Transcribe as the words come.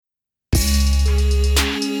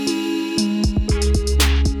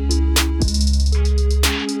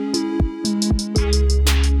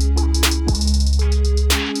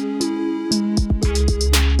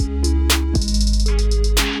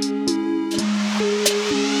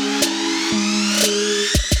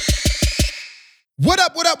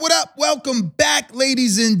welcome back,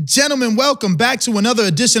 ladies and gentlemen. Welcome back to another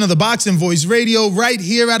edition of the Boxing Voice Radio right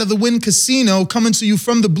here out of the Wynn Casino, coming to you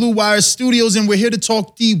from the Blue Wire Studios, and we're here to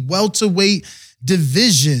talk the welterweight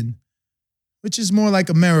division, which is more like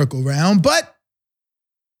a merry-go-round, but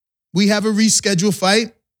we have a rescheduled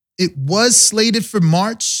fight. It was slated for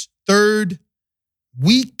March 3rd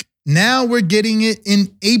week. Now we're getting it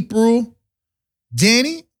in April.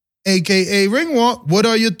 Danny, a.k.a. Ringwalk, what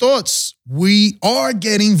are your thoughts? We are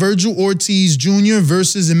getting Vergil Ortiz Jr.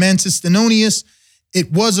 versus Eimantas Stenonius.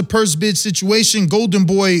 It was a purse bid situation. Golden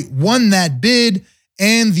Boy won that bid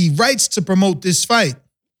and the rights to promote this fight.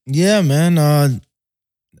 Yeah, man.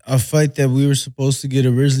 A fight that we were supposed to get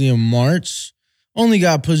originally in March only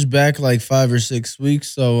got pushed back like 5 or 6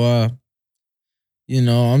 weeks. So,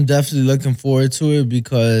 I'm definitely looking forward to it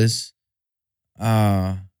because,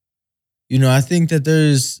 I think that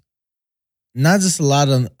there's not just a lot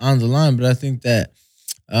on the line, but I think that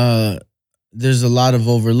there's a lot of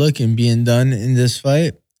overlooking being done in this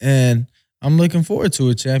fight. And I'm looking forward to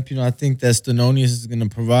it, champ. I think that Stenonius is going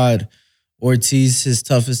to provide Ortiz his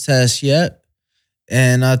toughest task yet.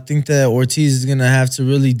 And I think that Ortiz is going to have to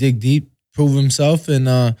really dig deep, prove himself, and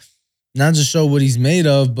not just show what he's made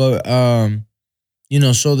of, but,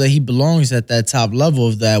 show that he belongs at that top level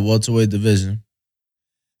of that welterweight division.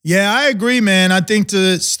 Yeah, I agree, man. I think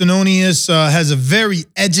that Stenonius has a very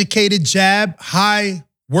educated jab, high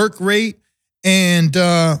work rate, and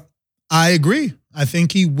I agree. I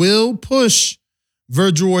think he will push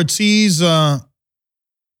Vergil Ortiz to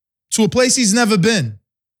a place he's never been.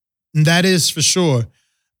 And that is for sure.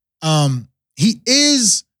 He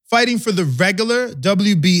is fighting for the regular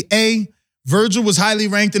WBA. Vergil was highly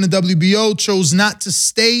ranked in the WBO, chose not to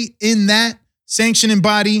stay in that sanctioning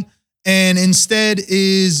body, and instead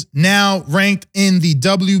is now ranked in the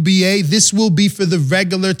WBA. This will be for the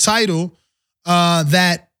regular title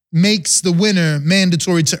that makes the winner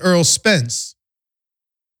mandatory to Errol Spence.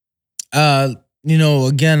 Again,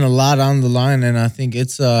 a lot on the line, and I think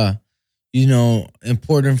it's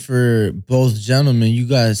important for both gentlemen. You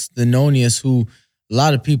guys, Stenonius, who a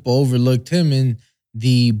lot of people overlooked him in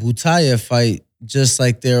the Butayev fight, just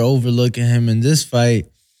like they're overlooking him in this fight.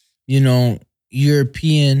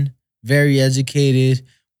 European, very educated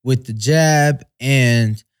with the jab,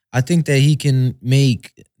 and I think that he can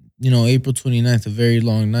make, April 29th a very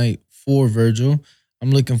long night for Vergil. I'm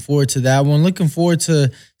looking forward to that one. Looking forward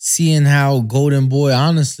to seeing how Golden Boy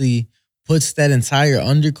honestly puts that entire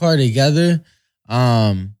undercard together.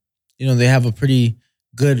 They have a pretty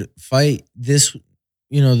good fight this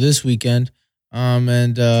weekend.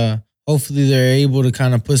 And hopefully they're able to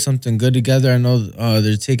kind of put something good together. I know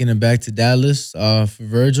they're taking it back to Dallas for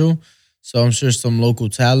Vergil. So I'm sure some local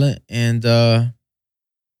talent, and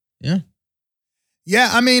yeah.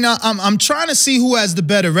 Yeah, I mean, I'm trying to see who has the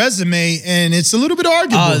better resume, and it's a little bit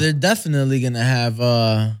arguable. Oh, they're definitely gonna have.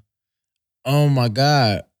 Oh my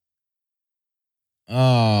God.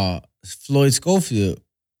 Floyd Schofield,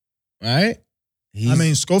 right?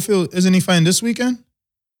 Schofield, isn't he fighting this weekend?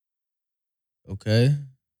 Okay.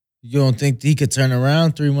 You don't think he could turn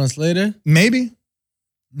around 3 months later? Maybe.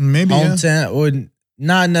 Hometown, yeah. Or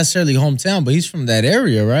not necessarily hometown, but he's from that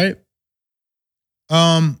area, right?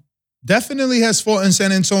 Definitely has fought in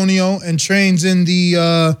San Antonio and trains in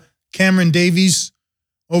the Cameron Davies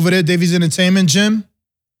over there, Davies Entertainment Gym.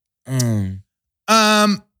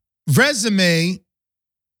 Resume,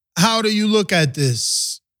 how do you look at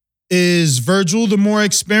this? Is Vergil the more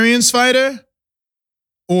experienced fighter?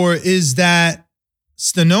 Or is that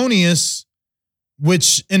Stenonius,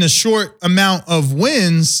 which in a short amount of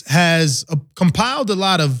wins has compiled a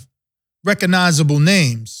lot of recognizable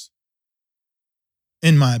names,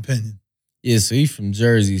 in my opinion? Yeah, so he's from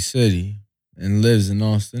Jersey City and lives in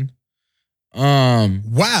Austin.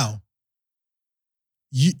 Wow.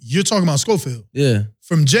 You're talking about Schofield? Yeah.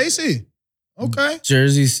 From JC? Okay.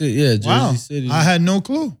 Jersey City, yeah, Jersey City. I had no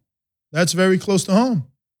clue. That's very close to home.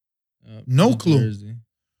 No clue. Jersey.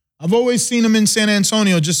 I've always seen him in San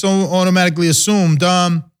Antonio, just so automatically assumed.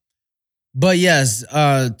 But yes,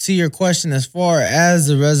 to your question, as far as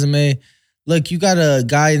the resume, look, you got a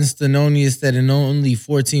guy in Stenonius that in only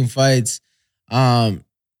 14 fights, the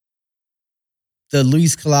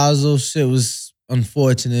Luis Collazo shit was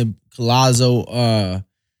unfortunate. Collazo,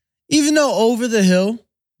 even though over the hill,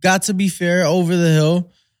 got to be fair, over the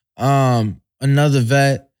hill, another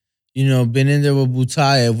vet, been in there with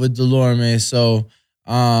Butayev, with Delorme, so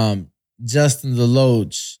Justin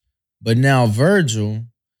Deloach, but now Vergil.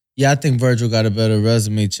 Yeah, I think Vergil got a better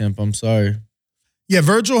resume, champ. I'm sorry. Yeah,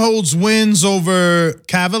 Vergil holds wins over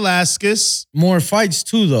Cav Velasquez. More fights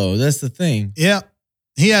too, though. That's the thing. Yeah.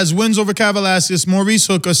 He has wins over Kavaliauskas, Maurice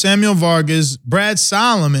Hooker, Samuel Vargas, Brad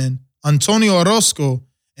Solomon, Antonio Orozco,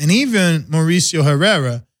 and even Mauricio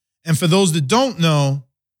Herrera. And for those that don't know,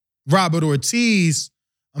 Robert Ortiz,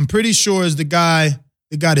 I'm pretty sure is the guy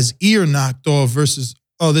that got his ear knocked off versus,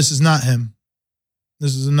 oh, this is not him.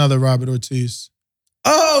 This is another Robert Ortiz.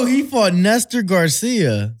 Oh, he fought Nestor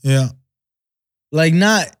Garcia. Yeah. Like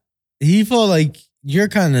he fought like your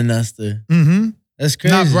kind of Nestor. Mm-hmm. That's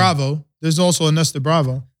crazy. Not Bravo. There's also a Nestor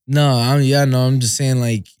Bravo. No, I'm just saying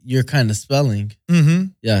like your kind of spelling. Mm-hmm.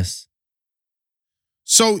 Yes.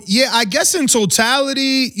 So, yeah, I guess in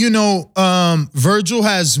totality, Virgil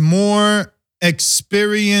has more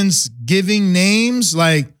experience giving names.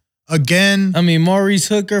 Like, again, I mean, Maurice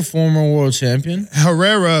Hooker, former world champion.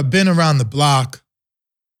 Herrera been around the block.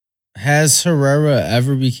 Has Herrera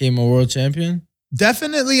ever became a world champion?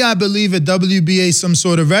 Definitely, I believe at WBA some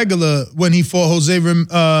sort of regular. When he fought Jose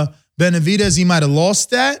Benavidez, he might have lost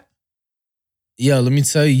that. Yo, let me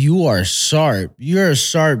tell you, you are sharp. You're a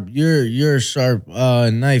sharp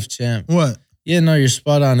knife champ. What? Yeah, no, you're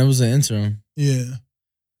spot on. It was an interim. Yeah.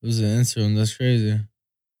 It was an interim. That's crazy.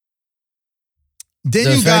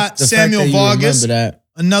 Then you got Samuel Vargas,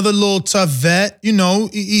 another little tough vet.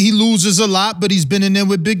 He loses a lot, but he's been in there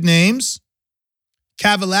with big names.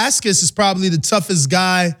 Kavaliauskas is probably the toughest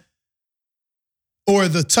guy or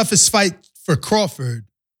the toughest fight for Crawford,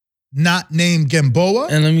 not named Gamboa.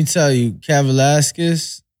 And let me tell you,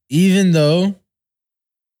 Kavaliauskas, even though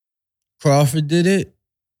Crawford did it,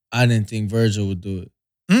 I didn't think Virgil would do it.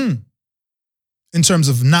 In terms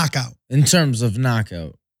of knockout.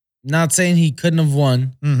 Not saying he couldn't have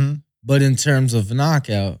won, but in terms of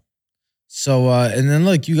knockout. So, and then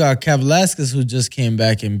look, you got Kavaliauskas who just came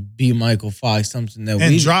back and beat Michael Fox, something that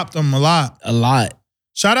and dropped him a lot.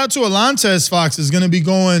 Shout out to Alantez Fox is going to be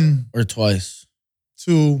going. Or twice.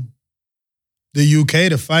 To the UK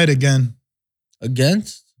to fight again.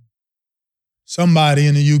 Against? Somebody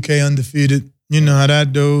in the UK undefeated. You know how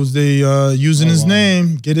that goes. They using his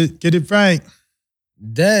name. Get it right.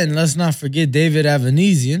 Then let's not forget David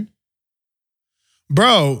Avanesian.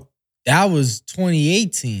 Bro. That was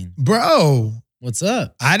 2018. Bro. What's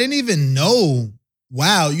up? I didn't even know.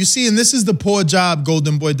 Wow. You see, and this is the poor job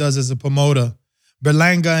Golden Boy does as a promoter.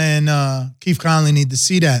 Berlanga and Keith Conley need to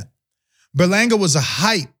see that. Berlanga was a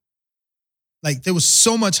hype. Like, there was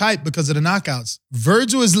so much hype because of the knockouts.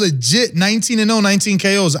 Virgil is legit 19-0, 19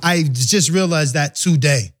 KOs. I just realized that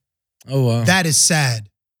today. Oh, wow. That is sad.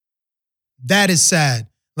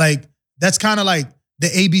 Like, that's kind of like the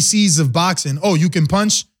ABCs of boxing. Oh, you can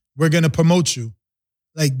punch? We're going to promote you.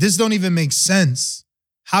 Like, this don't even make sense.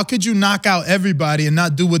 How could you knock out everybody and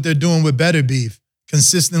not do what they're doing with Better Beef?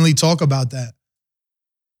 Consistently talk about that.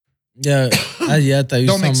 Yeah, I thought you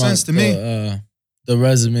don't make sense to me. The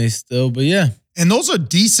resume still, but yeah. And those are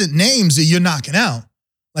decent names that you're knocking out.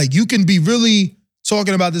 Like, you can be really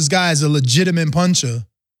talking about this guy as a legitimate puncher.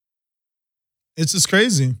 It's just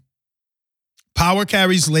crazy. Power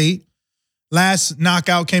carries late. Last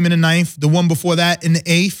knockout came in the 9th. The one before that in the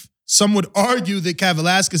 8th. Some would argue that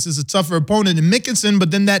Kavaliauskas is a tougher opponent than Mickelson, but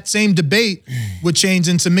then that same debate would change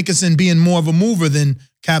into Mickelson being more of a mover than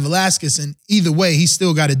Kavaliauskas. And either way, he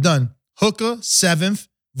still got it done. Hooker, 7th.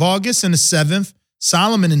 Vargas in the 7th.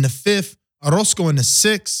 Solomon in the 5th. Orozco in the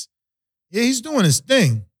 6th. Yeah, he's doing his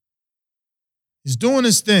thing.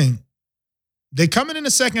 They coming in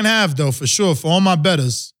the second half, though, for sure, for all my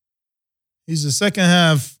bettors. He's a second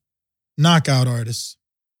half knockout artist.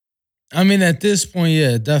 I mean, at this point,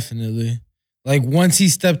 yeah, definitely. Like, once he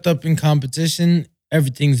stepped up in competition,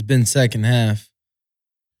 everything's been second half.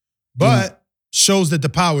 But shows that the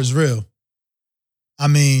power is real. I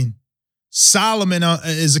mean, Solomon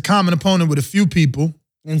is a common opponent with a few people.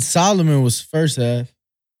 And Solomon was first half.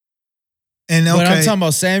 And okay. But I'm talking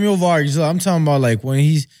about Samuel Vargas. I'm talking about like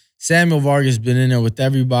when Samuel Vargas been in there with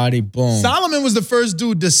everybody, boom. Solomon was the first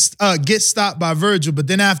dude to get stopped by Virgil, but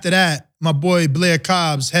then after that, my boy Blair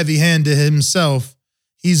Cobbs heavy-handed himself.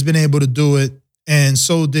 He's been able to do it, and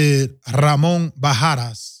so did Ramon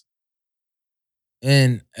Bajaras.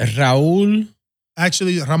 And Raul?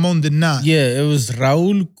 Actually, Ramon did not. Yeah, it was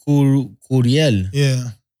Raul Curiel. Yeah.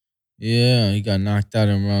 Yeah, he got knocked out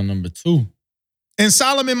in round number 2. And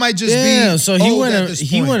Solomon might just be so he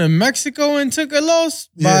went to Mexico and took a loss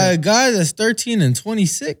by a guy that's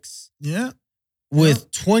 13-26. Yeah.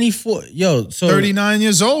 With 24, 39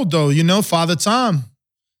 years old though, Father Tom.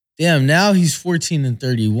 Damn, now he's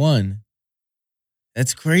 14-31.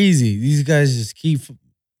 That's crazy. These guys just keep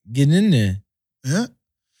getting in there. Yeah.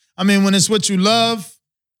 I mean, when it's what you love,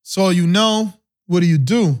 it's all you know, what do you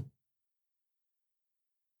do?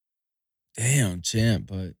 Damn, champ,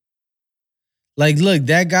 but Like, look,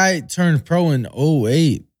 that guy turned pro in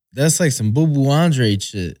 '08. That's like some Boo Boo Andre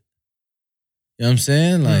shit. You know what I'm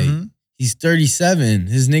saying? Like, he's 37.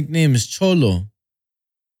 His nickname is Cholo.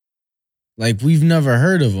 Like, we've never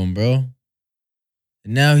heard of him, bro.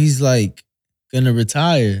 And now he's like gonna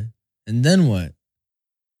retire. And then what?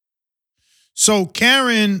 So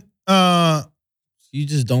Karen, You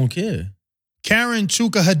just don't care. Karen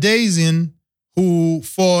Chuka Hadazian, who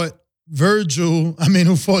fought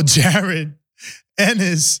Jared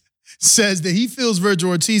Ennis, says that he feels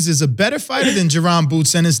Virgil Ortiz is a better fighter than Jaron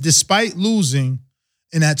Boots Ennis, despite losing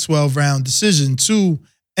in that 12-round decision to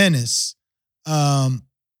Ennis.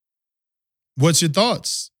 What's your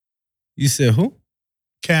thoughts? You said who?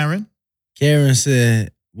 Karen. Karen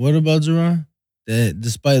said, what about Jaron? That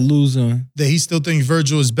despite losing, That he still thinks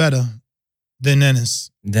Virgil is better than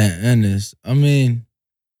Ennis. That Ennis. I mean,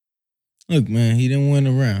 look, man, he didn't win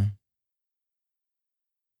a round.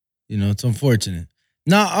 You know, it's unfortunate.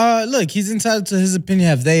 Now, look, he's entitled to his opinion.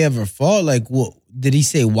 Have they ever fought? Like, what did he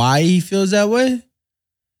say why he feels that way?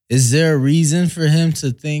 Is there a reason for him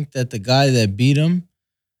to think that the guy that beat him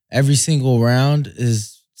every single round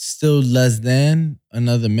is still less than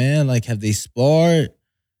another man? Like, have they sparred?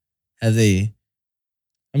 Have they?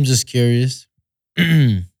 I'm just curious.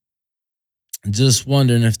 Just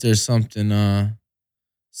wondering if there's something there,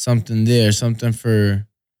 something for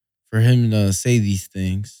him to say these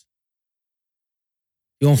things.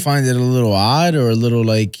 You don't find it a little odd or a little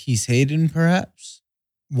like he's hating, perhaps?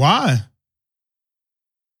 Why?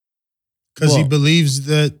 Because he believes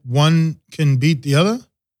that one can beat the other?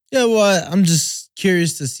 Yeah, well, I'm just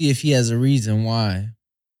curious to see if he has a reason why.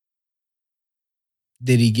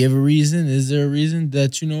 Did he give a reason? Is there a reason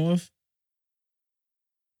that you know of?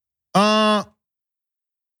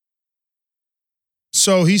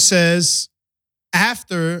 So he says,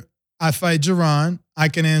 after I fight Jaron, I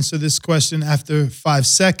can answer this question after 5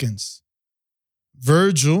 seconds.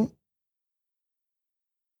 Virgil,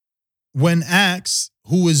 when asked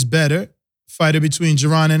who is better, fighter between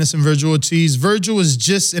Jaron Ennis and Virgil Ortiz, Virgil is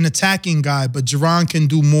just an attacking guy, but Jaron can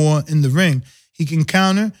do more in the ring. He can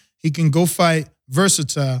counter, he can go fight,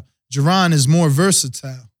 versatile. Jaron is more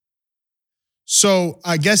versatile. So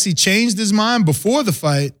I guess he changed his mind before the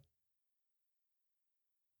fight.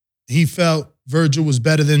 He felt Virgil was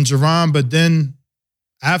better than Jaron, but then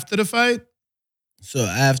after the fight, so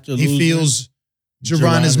after he feels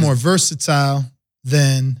Jaron is more versatile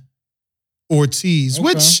than Ortiz,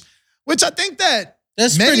 Okay. which I think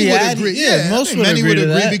that's many pretty would added. agree. Yeah, most I think would many agree would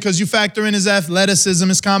to agree that. because you factor in his athleticism,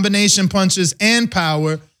 his combination punches, and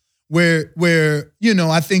power. Where you know,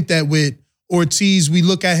 I think that with Ortiz, we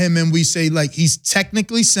look at him and we say like he's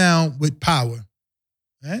technically sound with power,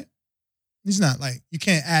 right? He's not like you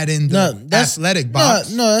can't add in the athletic box.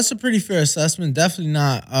 No, that's a pretty fair assessment. Definitely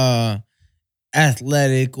not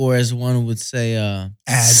athletic, or as one would say,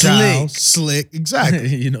 Agile, slick,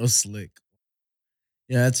 exactly. You know, slick.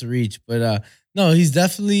 Yeah, that's a reach. But no, he's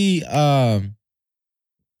definitely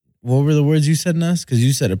what were the words you said, Ness? Because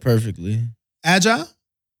you said it perfectly. Agile,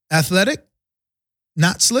 athletic,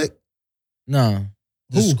 not slick. No.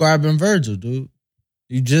 Who? Describing Virgil, dude.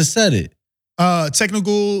 You just said it.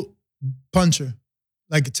 Technical puncher.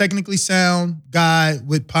 Like a technically sound guy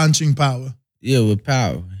with punching power. Yeah, with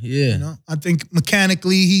power. Yeah. You know? I think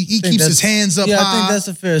mechanically he keeps his hands up high. I think that's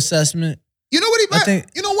a fair assessment. You know what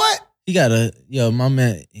you know what? He got my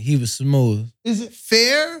man, he was smooth. Is it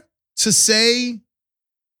fair to say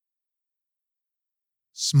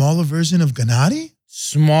smaller version of Gennady?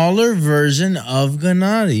 Smaller version of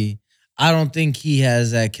Gennady. I don't think he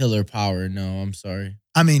has that killer power. No, I'm sorry.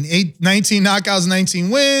 I mean, 19 knockouts, 19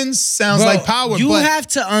 wins. Sounds like power. You but have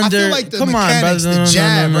to I feel like the mechanics, the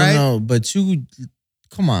jab, right? No, but you,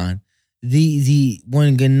 come on.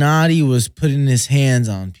 When Gennady was putting his hands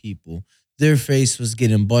on people, their face was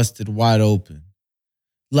getting busted wide open.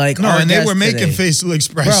 Like no, and they were making facial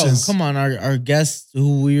expressions. Bro, come on, our guest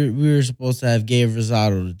who we were supposed to have, Gabe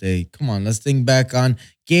Rosado today. Come on, let's think back on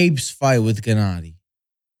Gabe's fight with Gennady.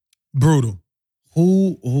 Brutal.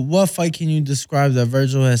 What fight can you describe that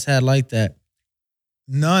Virgil has had like that?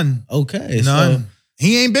 None. Okay. None. So,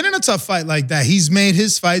 he ain't been in a tough fight like that. He's made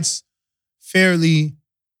his fights fairly,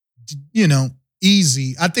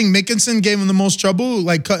 easy. I think Mickinson gave him the most trouble,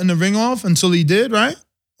 like cutting the ring off until he did, right?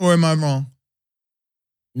 Or am I wrong?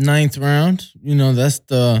 9th round. That's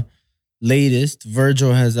the latest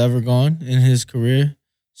Virgil has ever gone in his career.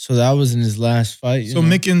 So that was in his last fight. So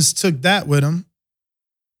Mickens took that with him.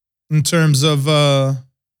 In terms of, a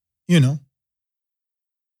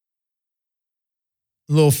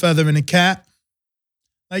little feather in the cap.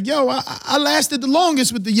 Like, yo, I lasted the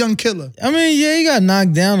longest with the young killer. I mean, yeah, he got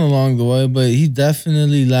knocked down along the way, but he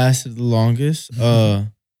definitely lasted the longest. Oh,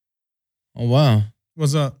 wow.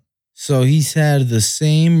 What's up? So he's had the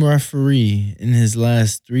same referee in his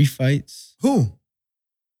last 3 fights. Who?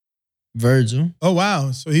 Virgil. Oh,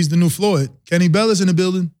 wow. So he's the new Floyd. Kenny Bella's in the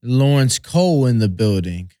building. Lawrence Cole in the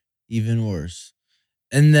building. Even worse.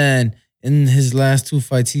 And then in his last 2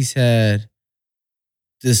 fights, he's had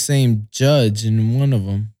the same judge in one of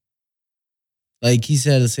them. Like, he's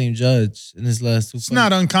had the same judge in his last 2 fights. It's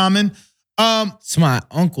not uncommon. It's my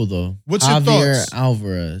uncle, though. What's your Javier thoughts?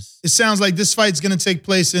 Alvarez. It sounds like this fight's going to take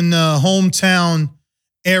place in the hometown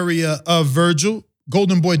area of Virgil.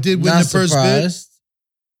 Golden Boy did win Not the purse bid. surprised.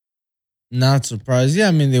 Not surprised. Yeah,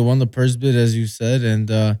 I mean, they won the purse bid, as you said,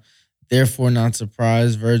 and therefore not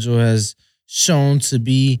surprised. Virgil has shown to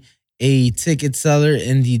be a ticket seller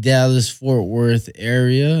in the Dallas-Fort Worth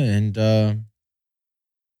area, and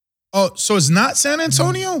Oh, so it's not San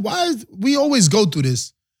Antonio? Why? We always go through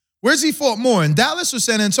this. Where's he fought more, in Dallas or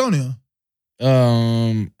San Antonio?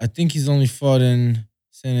 I think he's only fought in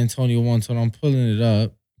San Antonio once, and I'm pulling it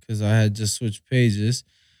up because I had just switched pages.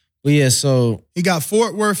 But yeah, so He got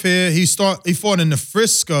Fort Worth here. He fought in the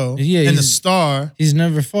Frisco Yeah, and the he's- Star. he's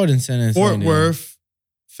never fought in San Antonio. Fort Worth,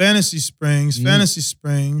 Fantasy Springs,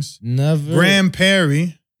 Never. Grand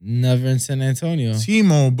Prairie, Never in San Antonio.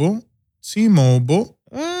 T-Mobile.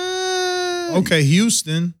 Uh, Okay,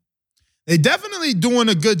 Houston. They definitely doing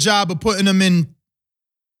a good job of putting him in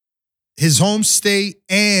his home state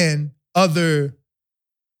and other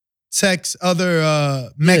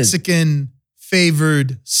Mexican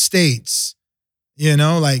favored states. You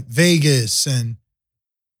know, like Vegas and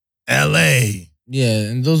LA, Yeah,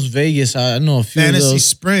 and those Vegas, I know a few Fantasy of those.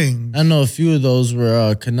 Springs. I know a few of those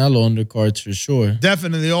were Canelo undercards for sure.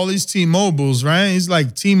 Definitely all these T-Mobiles, right? He's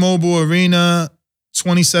like T-Mobile Arena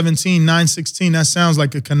 2017, 9/16. That sounds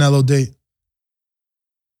like a Canelo date.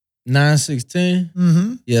 9/16.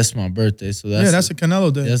 Mm-hmm. Yeah, it's my birthday, so that's a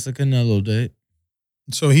Canelo date. that's a Canelo date.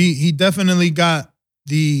 So he definitely got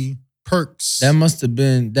the perks. That had to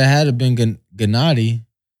have been Gennady.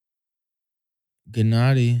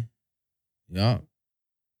 Gennady. Yeah,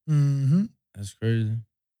 Mm-hmm. that's crazy.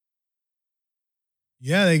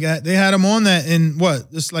 Yeah, they had him on that in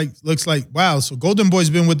what? This looks like wow. So Golden Boy's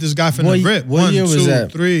been with this guy from the rip. What year was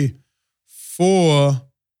that? 3, 4,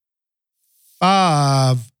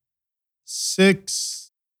 5,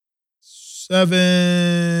 6,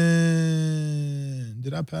 7.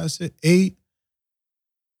 Did I pass it? 8.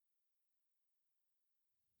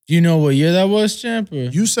 Do you know what year that was, champ? Or?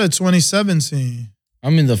 You said 2017. I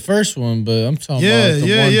mean the first one, but I'm talking Yeah, about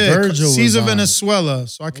the one Virgil was Cesar on. Venezuela.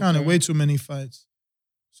 So I counted Okay. way too many fights.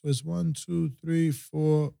 So it's 1, 2, 3,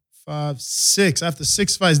 4, 5, 6. After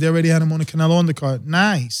 6 fights, they already had him on the Canelo undercard.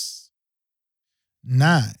 Nice.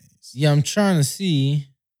 Yeah, I'm trying to see.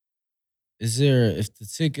 If the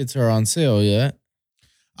tickets are on sale yet?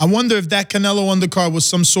 I wonder if that Canelo undercard was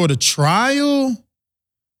some sort of trial.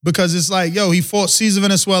 Because it's like, yo, he fought Cesar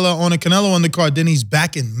Venezuela on a Canelo undercard, then he's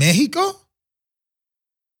back in Mexico?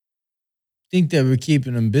 Think they were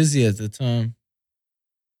keeping him busy at the time.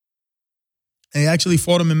 And he actually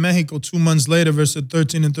fought him in Mexico 2 months later versus a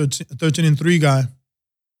 13-3 guy.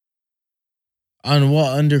 On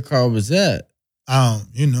what undercard was that? I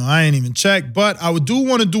ain't even checked. But I do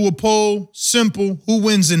want to do a poll, simple, who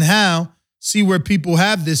wins and how, see where people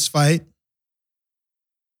have this fight.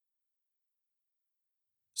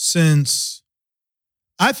 Since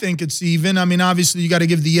I think it's even. I mean, obviously you got to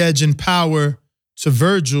give the edge and power to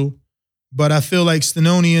Virgil, but I feel like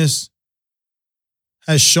Stenonius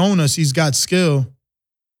has shown us he's got skill.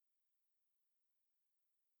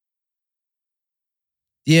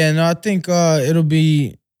 Yeah, no, I think it'll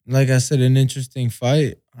be, like I said, an interesting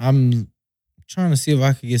fight. I'm trying to see if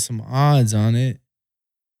I could get some odds on it.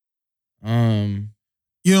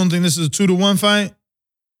 You don't think this is a 2-1 fight?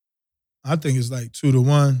 I think it's like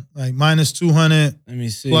 2-1, like minus 200, Let me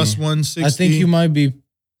see. plus 160. I think you might be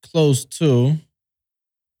close to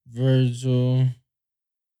Virgil.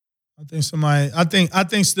 I think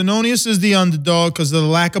Stenonius is the underdog because of the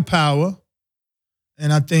lack of power.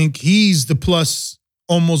 And I think he's the plus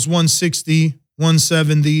almost 160,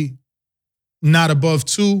 170, not above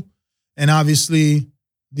 2. And obviously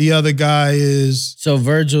the other guy is, So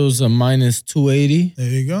Virgil's a minus 280, there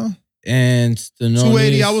you go. and Stenonius.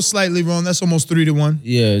 280, I was slightly wrong. That's almost 3-1.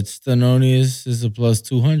 Yeah, Stenonius is a plus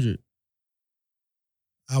 200.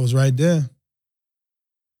 I was right there.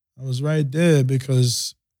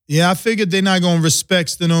 Because, yeah, I figured they're not going to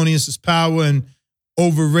respect Stenonius' power and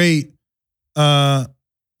overrate the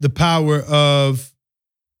power of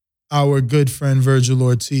our good friend Virgil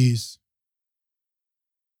Ortiz.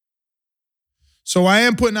 So I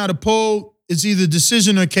am putting out a poll. It's either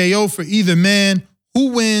decision or KO for either man.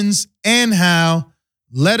 Who wins and how?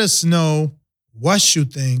 Let us know what you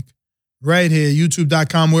think right here,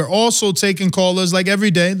 youtube.com. We're also taking callers like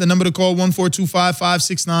every day. The number to call,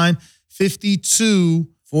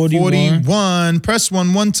 1-425-569-5241. Press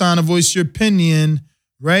one time to voice your opinion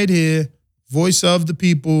right here. Voice of the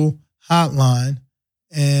People hotline.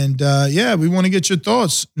 And we want to get your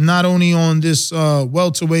thoughts, not only on this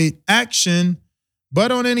welterweight action,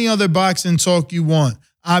 but on any other boxing talk you want.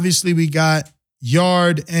 Obviously, we got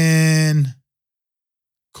Yard and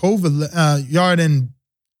Kovalev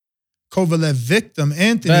victim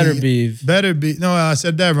Anthony. Beterbiev. No, I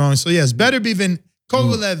said that wrong. So yes, Beterbiev and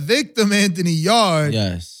Kovalev victim Anthony Yard.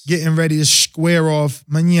 Yes. Getting ready to square off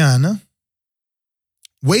mañana.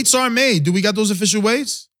 Weights are made. Do we got those official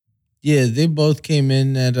weights? Yeah, they both came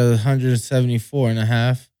in at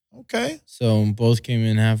 174.5. Okay. So both came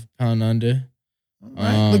in half a pound under. All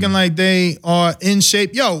right. Looking like they are in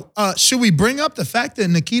shape. Yo, should we bring up the fact that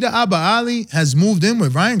Nikita Abba Ali has moved in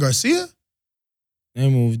with Ryan Garcia? They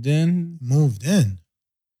moved in. Moved in.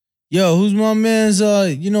 Yo, who's my man's,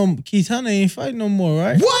 Keith Hunter ain't fighting no more,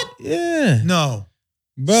 right? What? Yeah. No.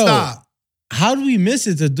 Bro. Stop. How do we miss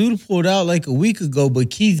it? The dude pulled out like a week ago,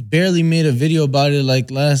 but Keith barely made a video about it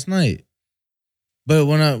like last night. But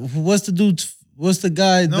what's the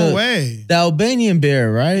guy? No way. The Albanian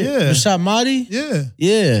bear, right? Yeah. Rashad Mahdi? Yeah.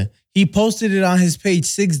 Yeah. He posted it on his page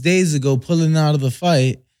 6 days ago, pulling out of the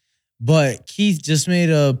fight. But Keith just made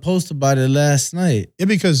a post about it last night. Yeah,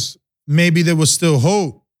 because maybe there was still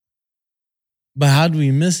hope. But how do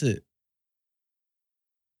we miss it?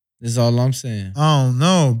 That's all I'm saying. I don't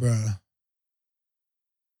know, bro.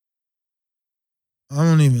 I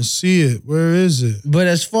don't even see it. Where is it? But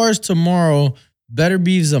as far as tomorrow,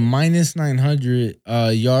 Beterbiev's a minus 900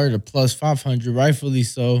 Yard, a plus 500, rightfully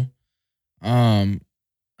so. I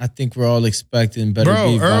think we're all expecting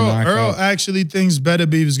Beterbiev by knockout. Earl actually thinks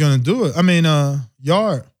Beterbiev is going to do it. I mean,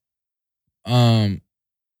 Yard.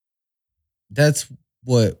 That's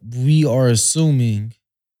what we are assuming.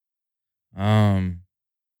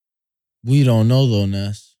 We don't know though,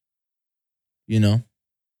 Ness. You know?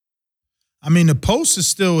 I mean, the post is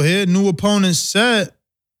still here. New opponent set.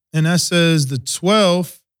 And that says the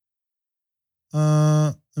 12th.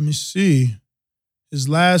 Let me see. His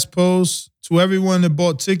last post. To everyone that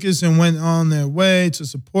bought tickets and went on their way to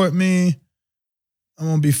support me. I'm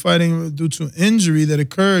going to be fighting due to injury that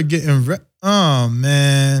occurred oh,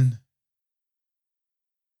 man.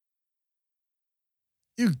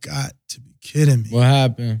 You got to be kidding me. What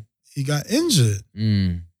happened? He got injured.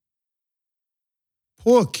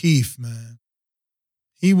 Poor Keith, man.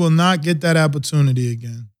 He will not get that opportunity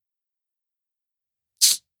again.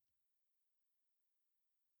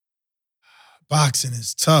 Boxing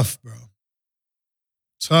is tough, bro.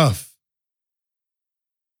 Tough.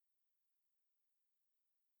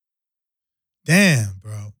 Damn,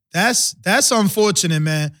 bro. That's unfortunate,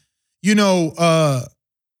 man. You know,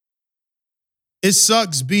 it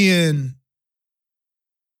sucks being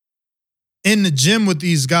in the gym with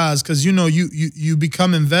these guys because you know you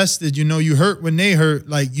become invested. You know you hurt when they hurt.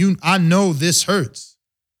 Like I know this hurts.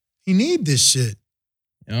 He need this shit.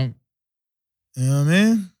 Yep. You know what I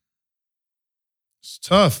mean? It's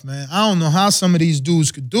tough, man. I don't know how some of these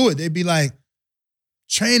dudes could do it. They'd be like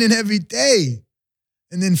training every day,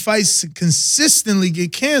 and then fights consistently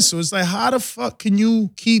get canceled. It's like, how the fuck can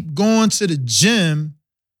you keep going to the gym?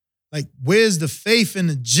 Like, where's the faith in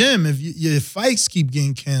the gym if your fights keep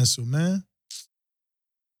getting canceled, man?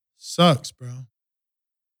 Sucks, bro.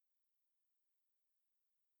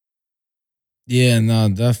 Yeah, no,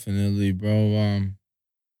 definitely, bro.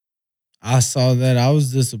 I saw that. I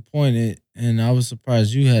was disappointed, and I was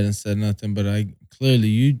surprised you hadn't said nothing, but clearly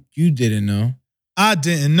you didn't know. I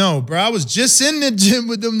didn't know, bro. I was just in the gym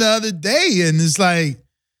with them the other day, and it's like,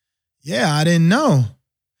 yeah, I didn't know.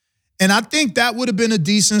 And I think that would have been a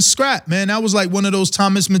decent scrap, man. That was like one of those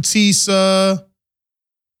Thomas Matisse, what's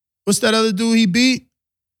that other dude he beat?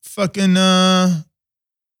 Fucking, your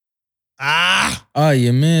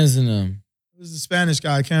man's in them. It was the Spanish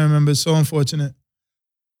guy. I can't remember. It's so unfortunate.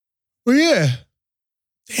 But yeah.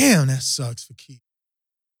 Damn, that sucks for Keith.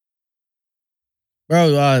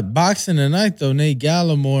 Bro, boxing tonight, though, Nate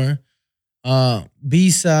Gallimore,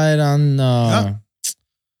 B-side on,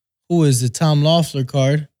 who is the Tom Loeffler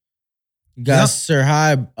card? You got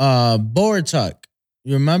Serhai Boratuk.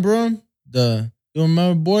 You remember him? You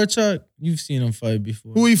remember Boratuk? You've seen him fight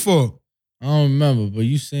before. Who he fought? I don't remember, but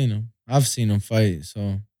you've seen him. I've seen him fight,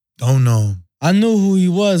 so. Don't know him. I knew who he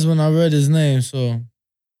was when I read his name, so.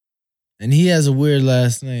 And he has a weird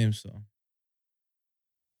last name, so.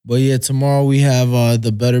 But yeah, tomorrow we have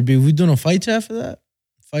the Better Beef. We doing a fight chat for that?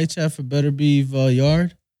 Fight chat for Better Beef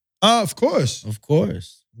Yard? Of course. Of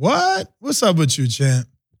course. What? What's up with you, champ?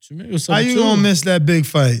 What you mean? What's up How with you gonna miss that big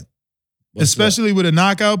fight? What's Especially with a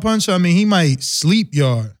knockout punch. I mean, he might sleep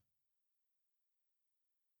Yard.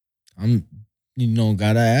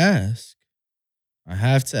 Gotta ask. I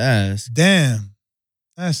have to ask. Damn.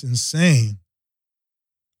 That's insane.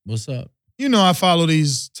 What's up? You know, I follow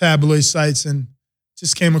these tabloid sites and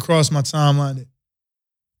just came across my timeline that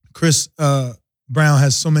Chris Brown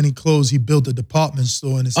has so many clothes, he built a department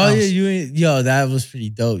store in his house. Oh, yeah, that was pretty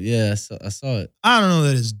dope. Yeah, I saw it. I don't know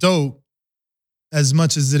that it's dope as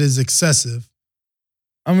much as it is excessive.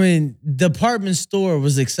 I mean, department store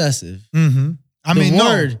was excessive. Mm-hmm.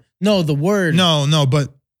 The word. No, but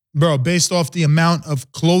bro, based off the amount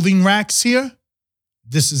of clothing racks here,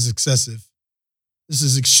 this is excessive. This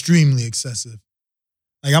is extremely excessive.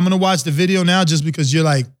 Like, I'm going to watch the video now just because you're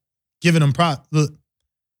like giving him prop. Look,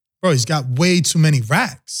 bro, he's got way too many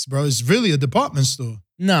racks, bro. It's really a department store.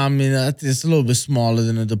 No, I mean, it's a little bit smaller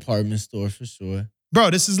than a department store for sure.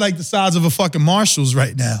 Bro, this is like the size of a fucking Marshall's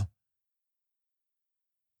right now.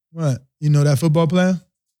 What? You know that football player?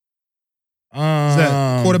 Is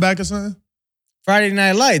that quarterback or something? Friday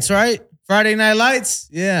Night Lights, right? Friday Night Lights?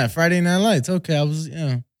 Yeah, Friday Night Lights. Okay,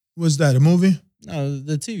 What's that, a movie? No,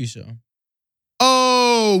 the TV show.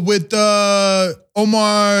 Oh, with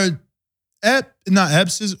Omar not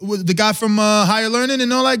Epps, the guy from Higher Learning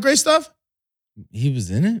and all that great stuff? He was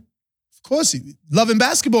in it? Of course, loving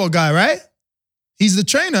basketball guy, right? He's the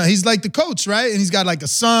trainer. He's like the coach, right? And he's got like a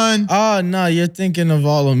son. Oh, no, you're thinking of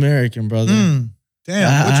All American, brother.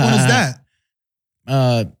 Damn, which one is that?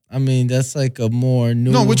 I mean, that's like a more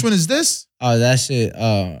new. No, which one is this? Oh, that shit.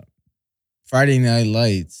 Friday Night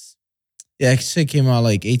Lights. Yeah, that shit came out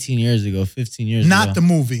like 18 years ago, 15 years ago. Not the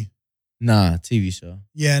movie. Nah, TV show.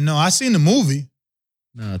 Yeah, no, I seen the movie.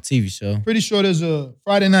 Nah, TV show. Pretty sure there's a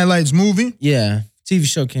Friday Night Lights movie. Yeah, TV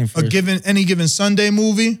show came first. Any given Sunday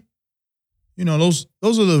movie. You know, those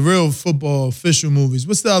are the real football official movies.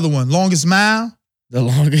 What's the other one? Longest Mile? The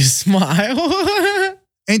Longest Smile.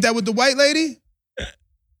 Ain't that with the white lady?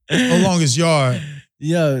 Or Longest Yard?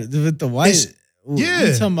 Yeah, with the white. Yeah.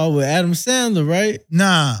 You talking about with Adam Sandler, right?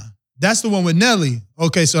 Nah, that's the one with Nelly.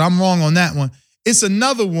 Okay, so I'm wrong on that one. It's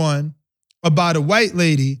another one about a white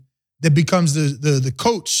lady that becomes the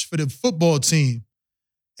coach for the football team.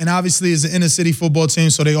 And obviously it's an inner city football team,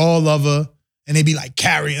 so they all love her. And they be like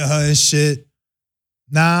carrying her and shit.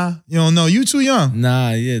 Nah, you don't know. You too young.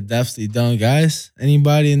 Nah, yeah, definitely don't, guys.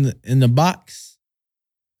 Anybody in the box?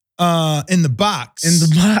 In the box. In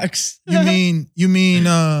the box. You mean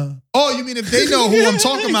if they know who I'm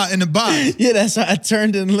talking about in the box. Yeah, that's why I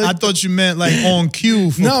turned and looked. I thought you meant like on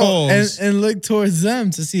cue for calls. And look towards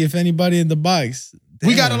them to see if anybody in the box. Damn.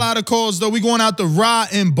 We got a lot of calls though. We going out to Ra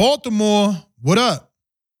in Baltimore. What up?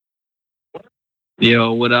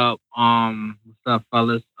 Yo, what up? What's up,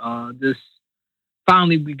 fellas? This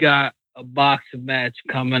finally we got a boxing match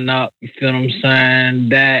coming up. You feel what I'm saying?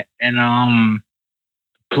 That and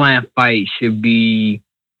planned fight should be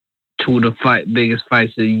two of the biggest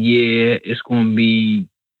fights of the year. It's gonna be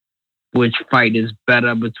which fight is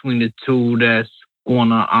better between the two that's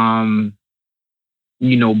gonna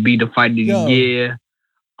be the fight of the year.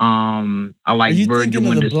 I like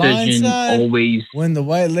Virgil in decision. Always when the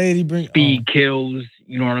white lady speed kills.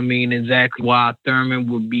 You know what I mean? Exactly. Why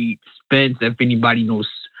Thurman would beat Spence. If anybody knows,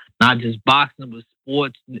 not just boxing but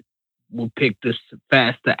sports, will pick the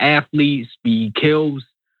faster athlete. Speed kills.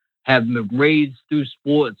 Have him raised through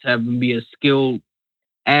sports. Have him be a skilled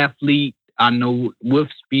athlete. I know with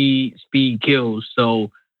speed kills.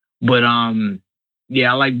 So, but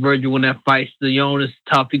yeah, I like Virgil when that fight's still young. It's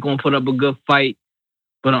tough. He gonna put up a good fight.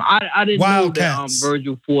 But I didn't Wildcats. know that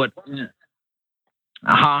Virgil fought.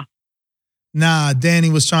 Nah, Danny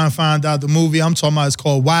was trying to find out the movie I'm talking about. It's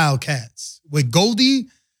called Wildcats with Goldie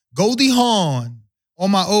Hawn. All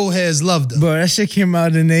my old heads loved her. Bro, that shit came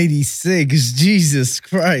out in 86. Jesus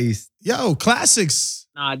Christ. Yo, classics.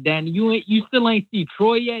 Nah, Danny, you still ain't see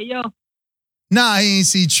Troy yet, yo? Nah, he ain't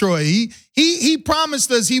see Troy. He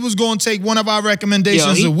promised us he was going to take one of our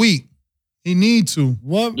recommendations a week. He need to.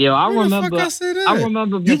 What? Yo, I remember. I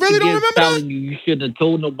remember. You really don't remember telling you shouldn't have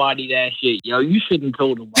told nobody that shit. Yo, you shouldn't have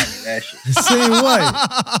told nobody that shit. Saying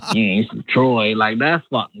what? You ain't some Troy. Like, that's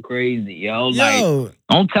fucking crazy, yo. Like,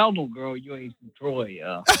 don't tell no girl you ain't some Troy,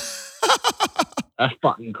 yo. That's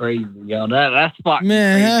fucking crazy, yo. That's fucking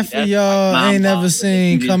man, crazy. half That's of y'all ain't never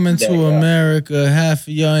seen Coming to America. Half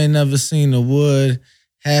of y'all ain't never seen The Wood.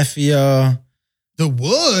 Half of y'all. The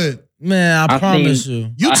Wood? Man, I promise you.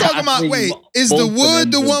 You talking about, wait, is The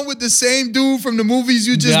Wood the one with the same dude from the movies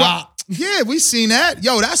you just watched? Yeah, we seen that.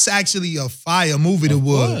 Yo, that's actually a fire movie, The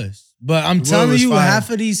Wood. But I'm telling you, half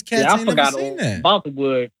of these cats ain't never seen that. About The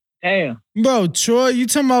Wood. Damn. Bro, Troy, you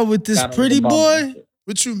talking about with this pretty boy?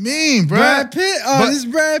 What you mean, bro? Brad Pitt? Oh, this is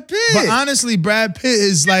Brad Pitt. But honestly, Brad Pitt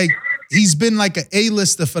is like, he's been like an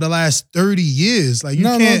A-lister for the last 30 years. Like, you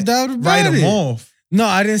can't write him off. No,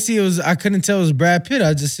 I didn't see I couldn't tell it was Brad Pitt.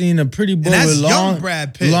 I just seen a pretty boy with young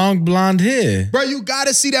Brad Pitt. Long blonde hair. Bro, you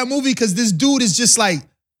gotta see that movie because this dude is just like,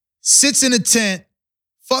 sits in a tent,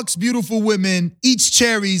 fucks beautiful women, eats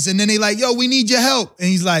cherries, and then they like, yo, we need your help. And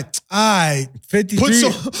he's like, all right.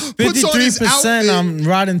 53% on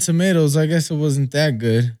Rotten Tomatoes. I guess it wasn't that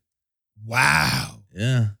good. Wow.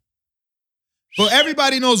 Yeah. Well,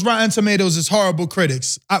 everybody knows Rotten Tomatoes is horrible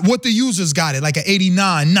critics. What the users got it, like an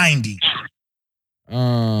 89, 90.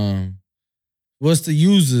 What's the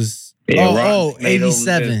users? Yeah,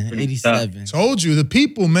 87. 87. Told you, the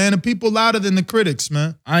people, man. The people louder than the critics,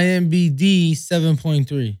 man. IMDb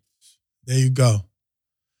 7.3. There you go.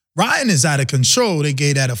 Rotten is out of control. They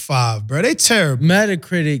gave that a 5, bro. They terrible.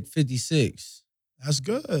 Metacritic 56. That's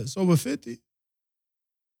good. It's over 50.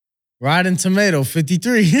 Rotten Tomato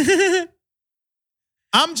 53.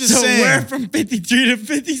 I'm just saying. So where from 53 to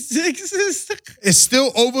 56 is? It's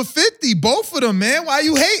still over 50. Both of them, man. Why are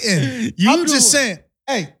you hating? I'm just saying.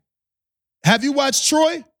 Hey, have you watched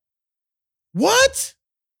Troy? What?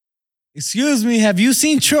 Excuse me, have you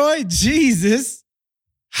seen Troy? Jesus.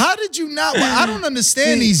 How did you not? I don't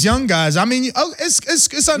understand these young guys. I mean,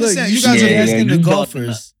 it's understand. Look, you guys are asking the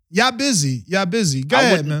golfers. Y'all busy. Go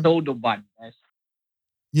ahead, man. I told nobody.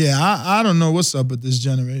 Yeah, I don't know what's up with this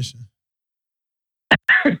generation.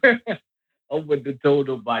 I wouldn't have told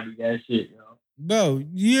nobody that shit, yo. Bro,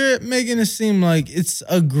 you're making it seem like it's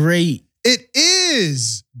a great. It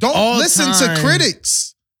is. Don't listen to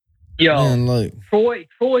critics. Yo, man, look. Troy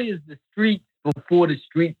is the streets before the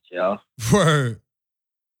streets, yo. Word.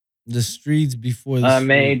 The streets before the streets. I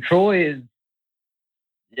mean, Troy is,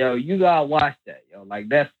 yo, you gotta watch that, yo. Like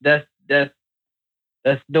that's a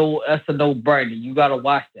no-brainer. You gotta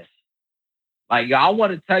watch that. Like, yo, I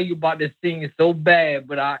want to tell you about this thing. It's so bad,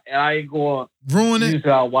 but I ain't going to ruin it. You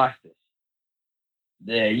gotta watch this.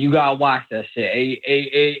 Yeah, you gotta watch that shit.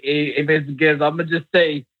 Hey, Mr. Gibbs, I'm gonna just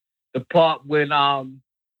say the part when my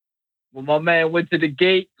man went to the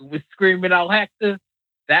gate and was screaming out Hector.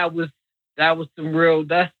 That was some real.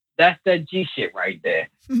 That's that G shit right there.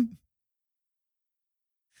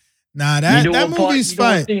 Nah, that movie's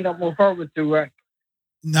fine. You know what scene I'm referring to, right?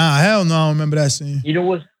 Nah, hell no, I don't remember that scene. You know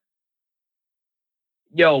what?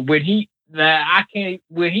 Yo, when he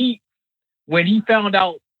found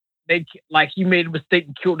out he made a mistake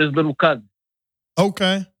and killed his little cousin.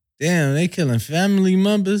 Okay. Damn, they killing family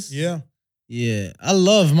members. Yeah. Yeah, I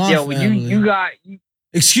love my family. You got.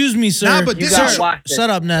 Excuse me, sir. Nah, but shut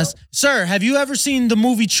up, Ness. Sir, have you ever seen the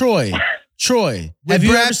movie Troy? Troy. With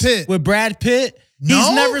Brad Pitt. With Brad Pitt? No?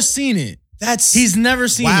 He's never seen it. He's never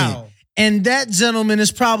seen it. And that gentleman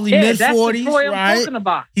is probably mid-40s, I'm right? talking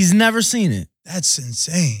about. He's never seen it. That's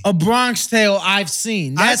insane. A Bronx Tale I've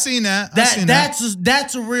seen. I've seen that.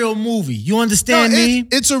 That's a real movie. You understand me?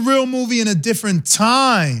 It's a real movie in a different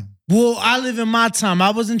time. Well, I live in my time.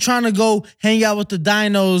 I wasn't trying to go hang out with the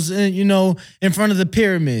dinos, in front of the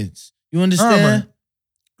pyramids. You understand?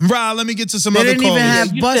 Right, let me get to some other calls. They didn't even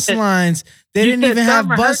have bus lines. They didn't even have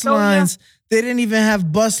bus lines. They didn't even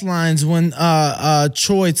have bus lines when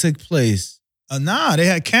Troy took place. Nah, they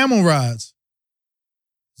had camel rides.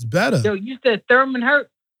 It's better. Yo, you said Thurman hurt.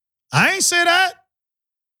 I ain't say that.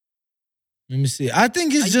 Let me see. I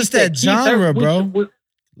think it's just that genre, bro.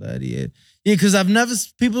 Gladiator. Yeah,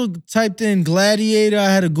 because people typed in Gladiator. I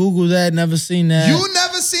had to Google that. Never seen that. You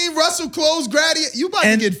never seen Russell Crowe's Gladiator? You about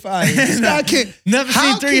to get fired. Never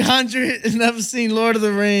seen 300. Never seen Lord of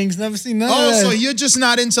the Rings. Never seen none of that. Oh, so you're just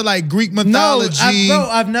not into like Greek mythology? No,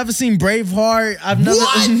 I've never seen Braveheart.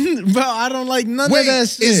 What? Bro, I don't like none of that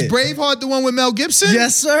shit. Is Braveheart the one with Mel Gibson?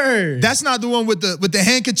 Yes, sir. That's not the one with the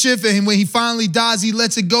handkerchief, and when he finally dies, he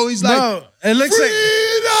lets it go. He's like, no, it looks freedom!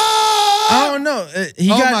 I don't know.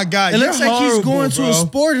 My God. It looks like he's going to a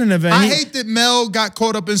sporting event. I hate that Mel got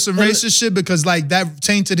caught up in some racist shit because like that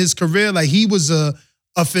tainted his career. Like he was a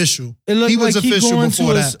official. It looked he was like official going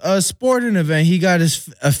before to a sporting event. He got his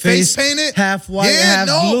face painted, half white, half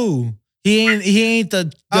blue. He ain't the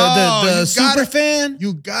super fan.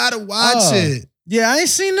 You gotta watch it. Yeah, I ain't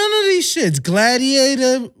seen none of these shits.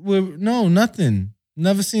 Gladiator, nothing.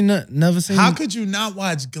 Never seen. How could you not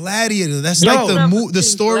watch Gladiator? That's like the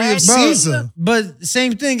story of Caesar. But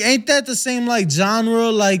same thing. Ain't that the same like genre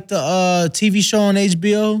like the TV show on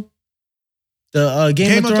HBO? The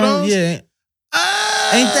Game of Thrones? Yeah.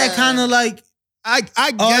 Ain't that kind of like... I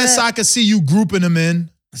guess I could see you grouping them in.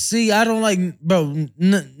 See, I don't like, bro,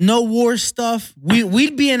 no war stuff.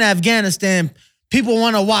 We'd be in Afghanistan. People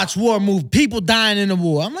want to watch war movies. People dying in the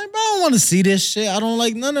war. I'm like, bro, I don't want to see this shit. I don't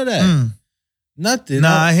like none of that. Nothing.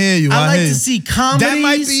 Nah, I hear you. I like to see comedies. That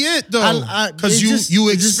might be it, though. Because you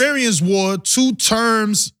experience war, 2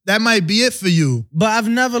 terms. That might be it for you. But I've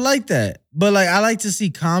never liked that. But like, I like to see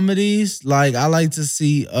comedies. Like, I like to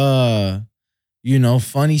see,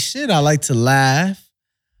 funny shit. I like to laugh.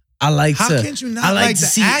 How can't you not like to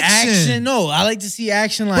see action? No, I like to see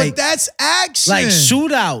action but that's action. Like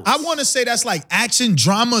shootouts. I want to say that's like action,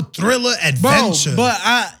 drama, thriller, adventure.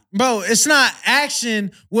 Bro, it's not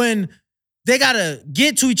action when they gotta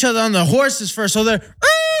get to each other on the horses first. So they're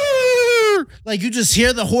like, you just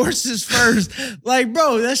hear the horses first. Like,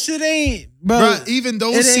 bro, that shit ain't, bro. Even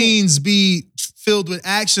those scenes be filled with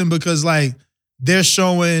action because like they're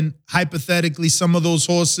showing hypothetically some of those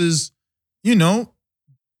horses,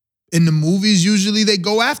 in the movies, usually they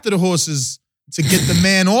go after the horses to get the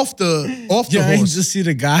man off the horse. You just see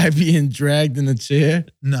the guy being dragged in a chair?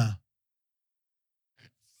 Nah.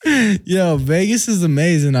 Yo, Vegas is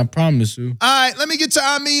amazing, I promise you. All right, let me get to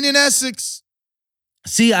Amin in Essex.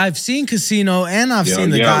 See, I've seen Casino and I've seen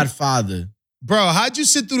The Godfather. Bro, how'd you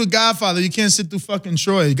sit through The Godfather? You can't sit through fucking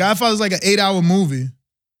Troy. Godfather's like an 8-hour movie.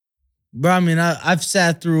 Bro, I mean, I've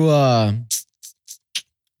sat through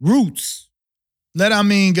Roots. Let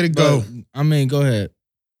Amin get a go. Go ahead.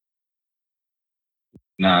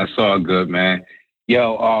 Nah, it's all good, man.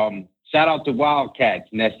 Yo, shout out to Wildcats,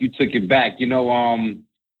 Ness. You took it back.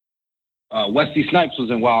 Wesley Snipes was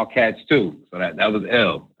in Wildcats too. So that was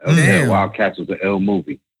ill. Wildcats was an ill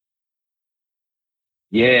movie.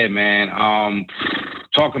 Yeah, man.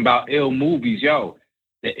 Talking about ill movies, yo.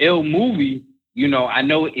 The ill movie, I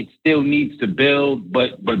know it still needs to build,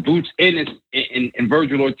 but Boots Ennis and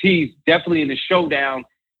Virgil Ortiz definitely in the showdown.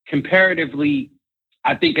 Comparatively,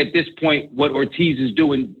 I think at this point, what Ortiz is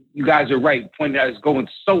doing, you guys are right, pointing out, is going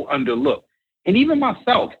so underlooked. And even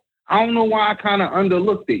myself, I don't know why I kind of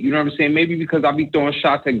underlooked it. You know what I'm saying? Maybe because I be throwing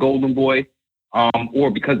shots at Golden Boy,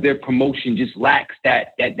 or because their promotion just lacks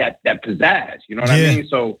that pizzazz. You know what I mean?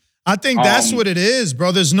 So I think that's what it is,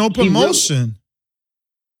 bro. There's no promotion.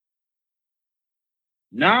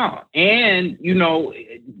 Nah, and no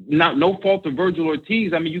fault of Virgil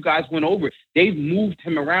Ortiz. I mean, you guys went over it. They've moved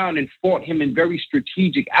him around and fought him in very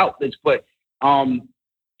strategic outlets, but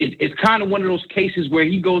it's kind of one of those cases where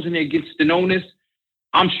he goes in there against Stenonis.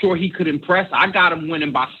 I'm sure he could impress. I got him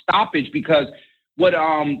winning by stoppage because what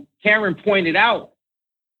Karen pointed out,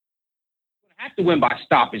 he's gonna have to win by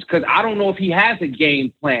stoppage because I don't know if he has a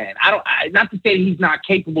game plan. Not to say that he's not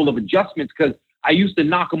capable of adjustments because I used to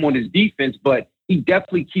knock him on his defense, but he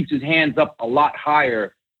definitely keeps his hands up a lot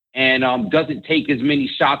higher and doesn't take as many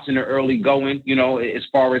shots in the early going, as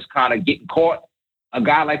far as kind of getting caught. A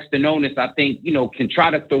guy like Stenonis, I think, can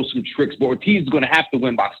try to throw some tricks, but Ortiz is going to have to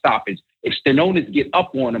win by stoppage. If Stenonis get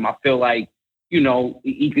up on him, I feel like,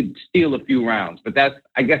 he could steal a few rounds. But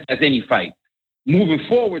I guess that's any fight. Moving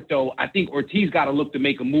forward, though, I think Ortiz got to look to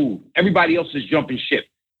make a move. Everybody else is jumping ship.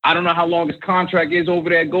 I don't know how long his contract is over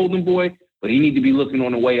there at Golden Boy, but he need to be looking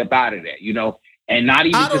on the way up out of there, And not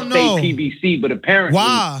even to say PBC, but apparently.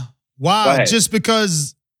 Why? Just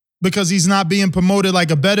because he's not being promoted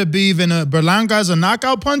like a Better Beef and a Berlanga's a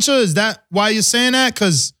knockout puncher? Is that why you're saying that?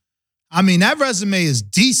 Because, I mean, that resume is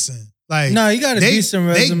decent. Like, no, he got a decent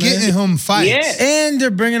resume. They getting him fights. Yeah. And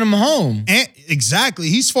they're bringing him home. And, exactly.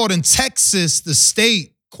 He's fought in Texas, the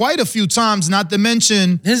state, quite a few times, not to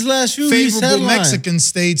mention his last few favorable Mexican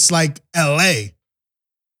states like L.A.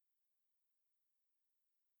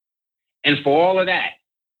 And for all of that,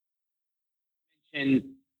 and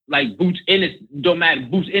like Boots Ennis, don't matter.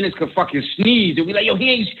 Boots Ennis could fucking sneeze and we like, yo,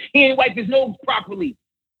 he ain't wiped his nose properly.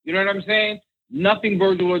 You know what I'm saying? Nothing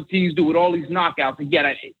Virgil Ortiz do with all these knockouts.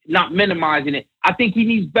 Again, not minimizing it. I think he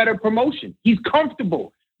needs better promotion. He's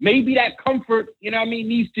comfortable. Maybe that comfort,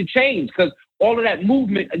 needs to change because all of that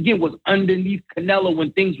movement, again, was underneath Canelo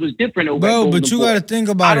when things was different over at Golden but you got to think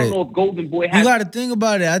about it. I don't know if Golden Boy has... You got to think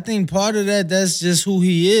about it. I think part of that's just who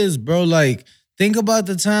he is, bro. Like, think about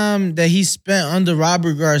the time that he spent under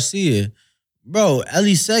Robert Garcia. Bro,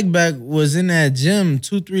 Elie Seckbach was in that gym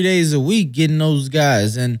 2-3 days a week getting those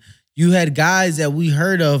guys. And you had guys that we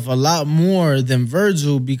heard of a lot more than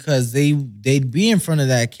Virgil because they'd be in front of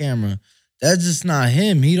that camera. That's just not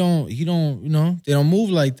him. He don't, they don't move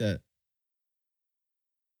like that.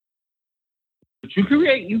 But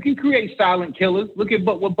you can create silent killers. Look at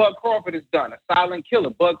what Bud Crawford has done. A silent killer.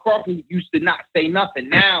 Bud Crawford used to not say nothing.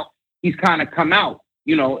 Now he's kind of come out.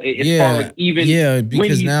 you know, as far as even when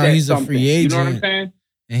because he now said he's a something. free agent. You know what I'm saying?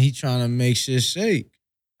 And he trying to make shit shake.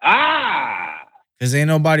 Because ain't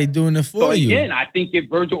nobody doing it for you. Again, I think if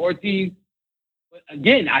Virgil Ortiz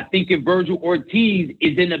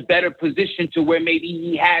is in a better position to where maybe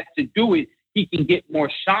he has to do it, he can get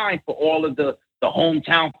more shine for all of the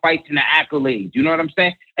hometown fights and the accolades. You know what I'm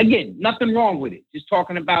saying? Again, nothing wrong with it. Just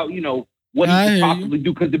talking about, you know, what he can possibly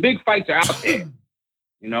do, because the big fights are out there.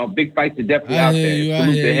 You know, big fights are definitely out there.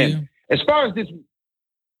 Salute to him. As far as this,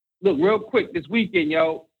 look, real quick, this weekend,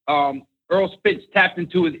 yo, Earl Spitz tapped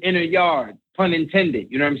into his inner yard, pun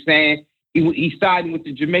intended. You know what I'm saying? He's siding with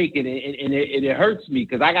the Jamaican, and it hurts me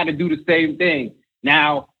because I got to do the same thing.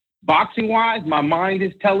 Now, boxing-wise, my mind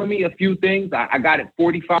is telling me a few things. I got it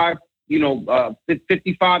 45,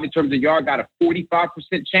 55 in terms of yard, got a 45%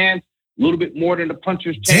 chance, a little bit more than the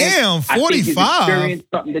puncher's chance. Damn, 45?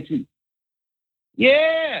 Something that you...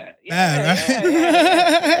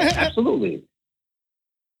 Absolutely.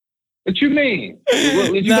 What you mean?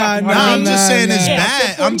 I'm just saying it's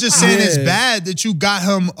bad. I'm just saying it's bad that you got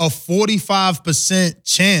him a 45%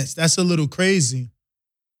 chance. That's a little crazy.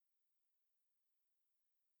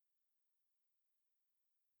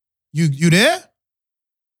 You there?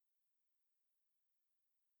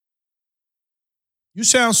 You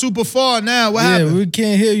sound super far now. What happened? We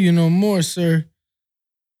can't hear you no more, sir.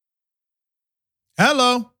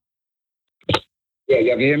 Hello? Yeah,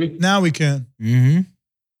 y'all can hear me? Now we can. Mm-hmm.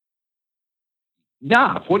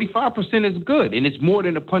 Nah, 45% is good, and it's more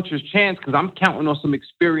than a puncher's chance because I'm counting on some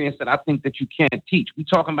experience that I think that you can't teach. We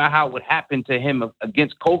talking about how it would happen to him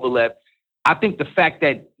against Kovalev. I think the fact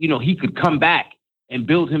that, you know, he could come back and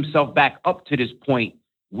build himself back up to this point,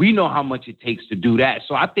 we know how much it takes to do that.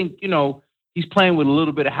 So I think, you know, he's playing with a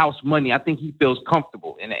little bit of house money. I think he feels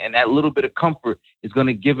comfortable, and that little bit of comfort is going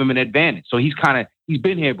to give him an advantage. So he's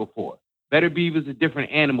been here before. Better Beaver's a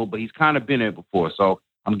different animal, but he's kind of been here before. So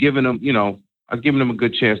I'm giving him, I've given him a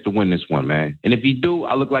good chance to win this one, man. And if he do,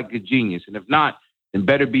 I look like a genius. And if not, then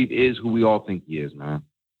Better Beef is who we all think he is, man.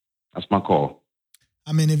 That's my call.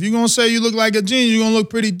 I mean, if you're going to say you look like a genius, you're going to look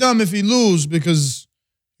pretty dumb if he lose because,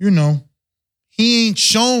 he ain't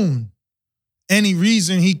shown any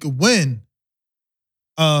reason he could win.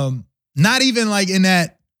 Not even like in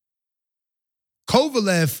that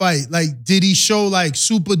Kovalev fight. Like, did he show like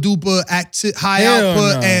super duper high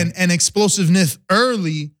output and explosiveness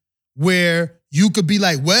early where you could be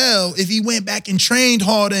like, well, if he went back and trained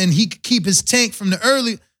harder and he could keep his tank from the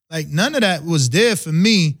early, like none of that was there for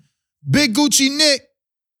me. Big Gucci Nick.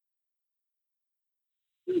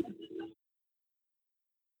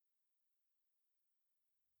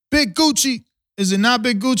 Big Gucci. Is it not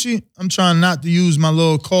Big Gucci? I'm trying not to use my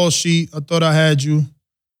little call sheet. I thought I had you,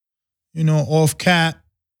 off cap.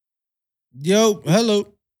 Yo, hello.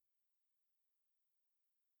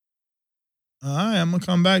 All right, I'm going to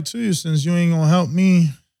come back to you since you ain't going to help me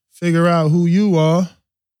figure out who you are.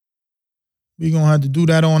 We're going to have to do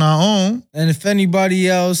that on our own. And if anybody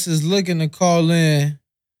else is looking to call in,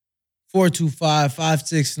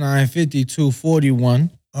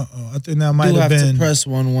 425-569-5241. I think that might have been. You have to press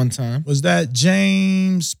one time. Was that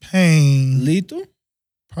James Payne? Lethal?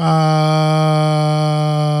 Probably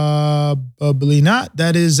not.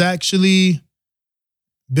 That is actually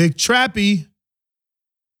Big Trappy.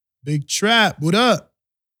 Big Trap, what up?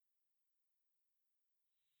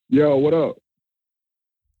 Yo, what up?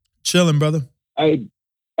 Chilling, brother. Hey,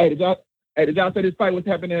 did y'all say this fight was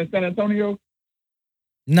happening in San Antonio?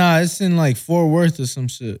 Nah, it's in like Fort Worth or some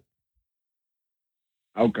shit.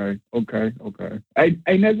 Okay. Hey,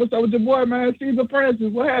 Ned, what's up with your boy, man? Cesar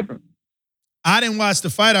Francis, what happened? I didn't watch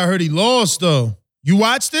the fight. I heard he lost, though. You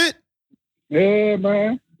watched it? Yeah,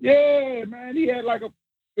 man. He had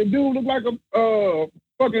the dude looked like a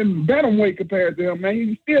fucking bantamweight compared to him, man.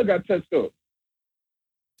 He still got touched up.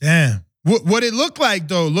 Damn. What it looked like,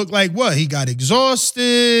 though? Looked like what? He got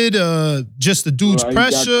exhausted? Just the dude's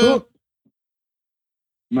pressure?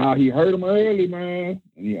 Nah, he hurt him early, man.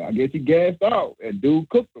 Yeah, I guess he gassed out. That dude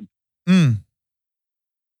cooked him.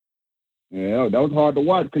 Yeah, that was hard to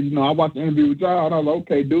watch because, I watched the interview with y'all and I was like,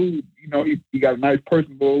 okay, dude, he got a nice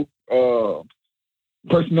personable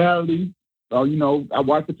personality. So, I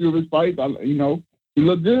watched a few of his fights. He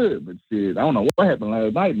looked good, but shit, I don't know what happened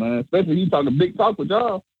last night, man. Especially he talking big talk with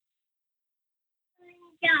y'all.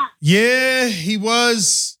 Yeah, he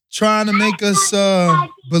was trying to make us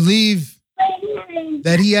believe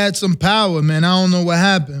that he had some power, man. I don't know what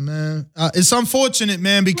happened, man. It's unfortunate,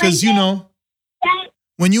 man, because,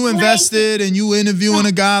 when you invested and you interviewing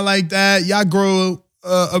a guy like that, y'all grow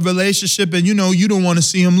a relationship and, you don't want to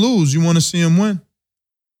see him lose. You want to see him win.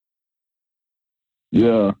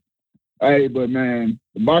 Yeah. Hey, but man,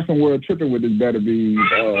 the boxing world tripping with this Better Be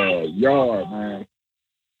yard, man.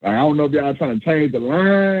 Like, I don't know if y'all trying to change the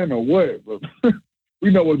line or what, but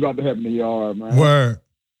we know what's about to happen in the yard, man. Word.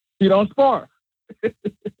 He don't spar.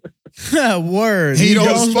 Word. He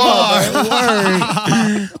don't spar.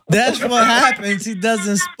 Word. That's what happens. He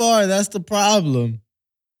doesn't spar. That's the problem.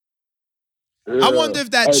 Yeah. I wonder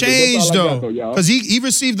if that Hey, but changed, that's all I though. got, y'all. Because he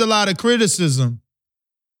received a lot of criticism.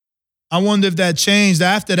 I wonder if that changed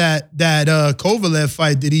after that Kovalev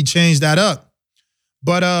fight. Did he change that up?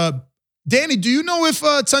 But Danny, do you know if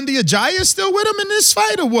Tunde Ajayi is still with him in this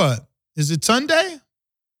fight or what? Is it Tunde?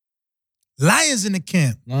 Lions in the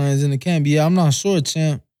camp. Lions in the camp. Yeah, I'm not sure,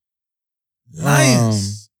 champ.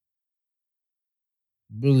 Lions.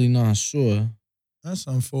 Really not sure. That's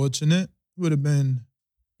unfortunate. Would have been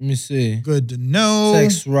Let me see. good to know.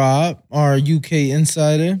 Sex Rob, our UK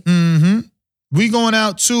insider. Mm-hmm. We going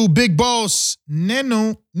out to Big Boss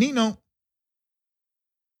Nino.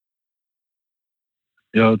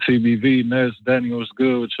 Yo, TBV, Ness, Danny, what's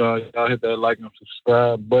good with y'all? Y'all hit that like and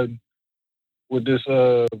subscribe button. With this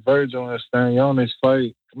Virgil and Stanionis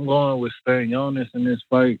fight, I'm going with Stanionis in this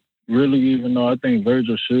fight. Really, even though I think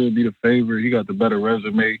Virgil should be the favorite, he got the better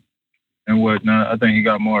resume and whatnot. I think he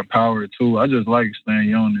got more power too. I just like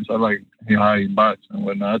Stanionis. I like how he boxes and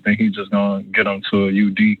whatnot. I think he's just gonna get him to a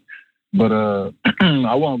UD. But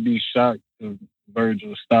I won't be shocked if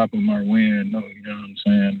Virgil stop him or win. No, you know what I'm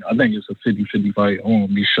saying? I think it's a 50-50 fight. I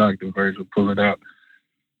won't be shocked if Virgil pull it out.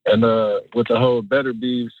 And with the whole Better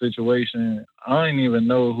Be situation, I didn't even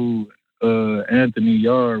know who Anthony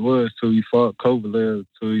Yarde was till he fought Kovalev,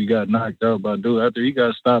 till he got knocked out by Dude. After he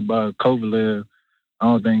got stopped by Kovalev, I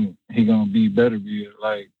don't think he gonna beat Better Be.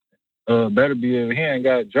 Like Better Be, if he ain't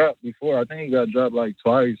got dropped before, I think he got dropped like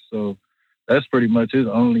twice. So that's pretty much his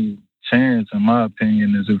only chance, in my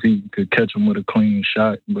opinion, is if he could catch him with a clean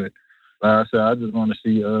shot. But like I said, I just want to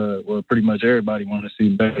see, well, pretty much everybody want to see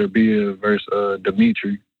Better Be versus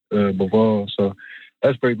Dimitri Bivol. So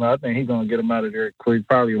that's pretty much, I think he's going to get him out of there quick,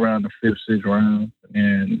 probably around the 5th, 6th round.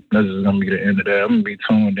 And that's just going to be the end of that. I'm going to be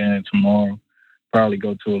tuned in tomorrow, probably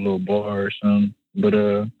go to a little bar or something. But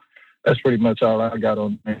that's pretty much all I got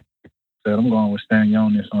on that. I'm going with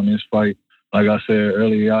Stanionis on this fight. Like I said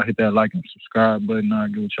earlier, y'all hit that like and subscribe button. I'll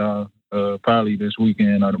get with y'all probably this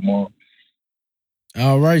weekend or tomorrow.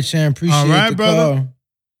 All right, champ. Appreciate All right, the brother. call.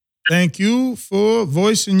 Thank you for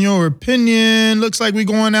voicing your opinion. Looks like we're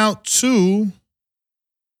going out to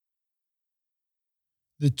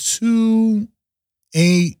the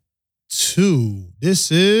 282.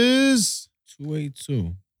 This is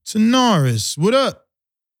 282. Tanaris. What up?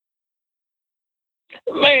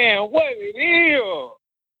 Man, what it is?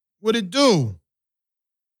 What it do?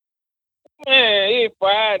 Man, it's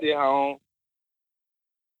Friday, home.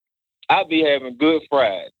 I be having good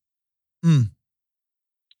Friday. Mm.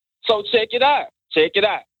 So check it out. Check it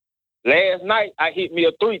out. Last night, I hit me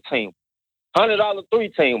a 3-team. $100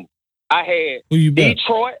 3-team. I had Who you bet?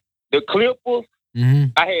 Detroit, the Clippers.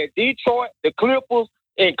 Mm-hmm. I had Detroit, the Clippers,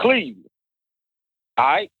 and Cleveland. All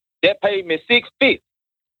right? That paid me $650.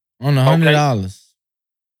 On the $100.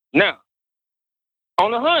 Now,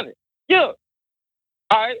 on 100. Yeah.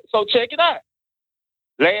 All right, so check it out.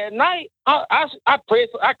 Last night, I click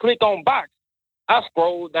on box. I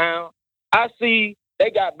scroll down. I see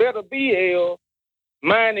they got Better BL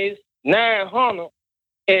minus 900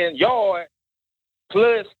 and Yarde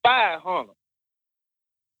plus 500.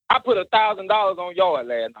 I put $1,000 on Yarde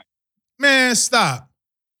last night. Man, stop.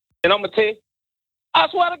 And I'm going to tell you, I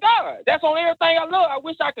swear to God, that's on everything I love. I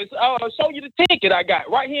wish I could show you the ticket I got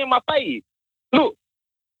right here in my face. Look,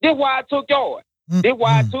 this is why I took Yarde. This is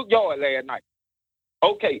why I took Yarde last night.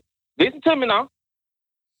 Okay, listen to me now.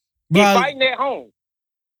 He's fighting at home.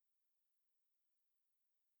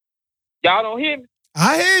 Y'all don't hear me?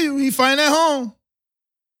 I hear you. He fighting at home.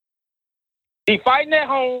 He fighting at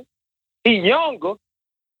home. He younger.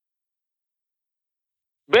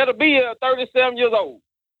 Better be 37 years old.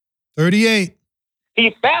 38.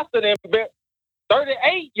 He faster than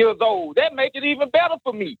 38 years old. That make it even better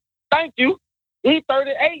for me. Thank you. He's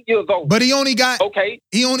 38 years old. But he only got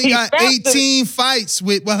He only He's got faster. 18 fights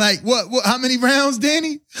with what how many rounds,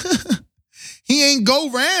 Danny? He ain't go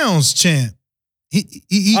rounds, champ.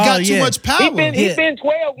 He got too much power. He been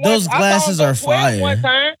 12 once. Those glasses I are saw him go 12 fire. one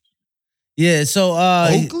time. Yeah, so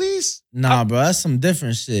Oakley's? Nah, bro, that's some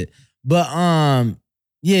different shit. But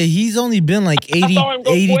yeah, he's only been like 80, saw him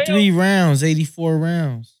go 83 12. rounds, 84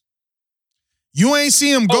 rounds. You ain't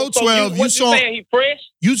see him go 12. You saying he fresh?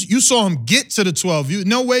 You saw him get to the 12.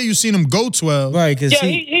 No way you seen him go 12. Right, because Yeah,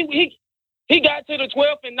 he got to the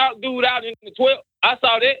 12th and knocked dude out in the 12th. I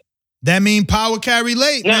saw that. That mean power carry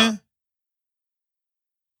late, Nah. man.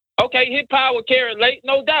 Okay, his power carry late,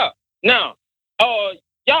 no doubt. Now,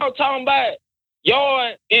 y'all talking about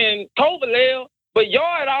Yard and Kovalev, but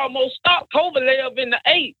Yard almost stopped Kovalev in the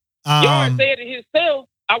 8th. Yard said it himself.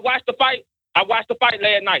 I watched the fight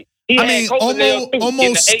last night. He had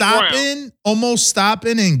Kovalev almost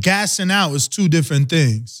stopping and gassing out is two different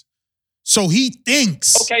things. So he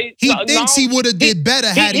thinks he would have did better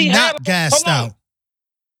had he not gassed out.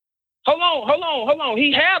 Hold on.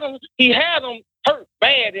 He had him hurt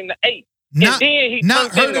bad in the 8th. And then he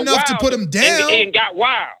not hurt enough to put him down. And got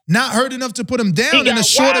wild. Not hurt enough to put him down. And a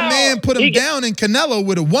shorter man put him down in Canelo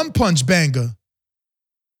with a one-punch banger.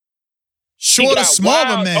 Shorter,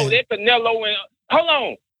 smaller man. Oh, that Canelo and hold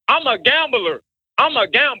on. I'm a gambler.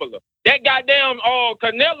 That goddamn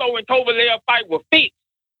Canelo and Kovalev fight was fixed.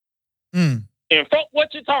 And fuck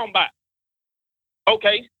what you talking about.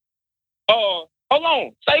 Okay. Hold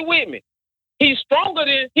on. Stay with me. He's stronger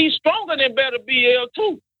than Better BL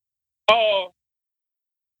too.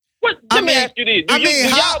 Let me ask you this.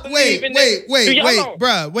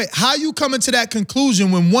 Wait. How you coming to that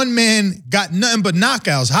conclusion when one man got nothing but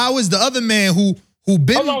knockouts? How is the other man who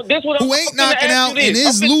ain't knocking out and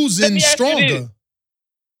is losing stronger?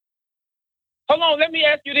 Hold on, let me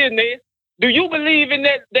ask you this, Ned. Do you believe in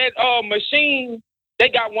that machine? They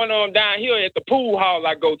got one of them down here at the pool hall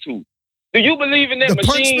I go to. Do you believe in that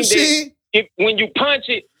machine? When you punch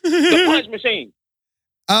it, the punch machine.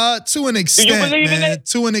 To an extent, man.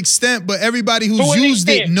 To an extent, but everybody who's used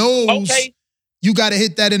it knows you got to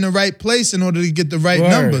hit that in the right place in order to get the right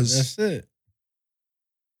numbers. That's it.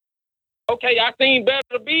 Okay, I seen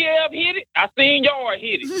Better BL hit it. I seen Yard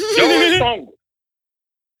hit it. Yard stronger.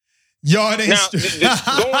 Yard ain't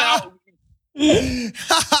going out.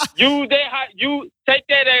 You take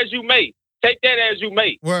that as you may.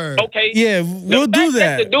 Word. Okay. Yeah, we'll do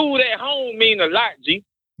that. The dude at home mean a lot, G.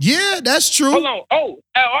 Yeah, that's true. Hold on. Oh,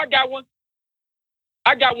 I got one.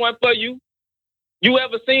 I got one for you. You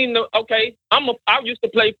ever seen I used to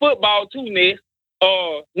play football too, Ned.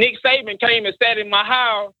 Nick Saban came and sat in my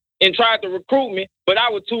house and tried to recruit me, but I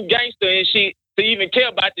was too gangster and shit to even care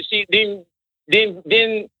about the shit. Then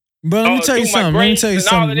Bro, let me tell you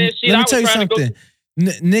something.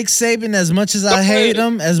 Nick Saban, as much as I hate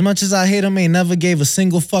him, ain't never gave a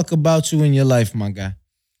single fuck about you in your life, my guy.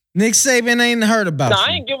 Nick Saban ain't heard about you.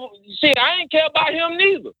 I ain't care about him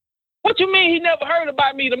neither. What you mean he never heard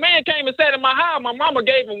about me? The man came and sat in my house. My mama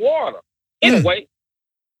gave him water. Anyway,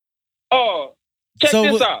 check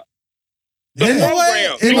this out. In a way,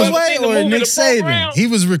 or Nick Saban? He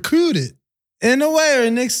was recruited. In a way,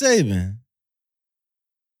 or Nick Saban?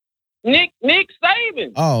 Nick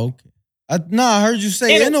Saban. Oh, okay. I heard you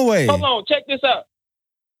say in a way. Hold on, check this out.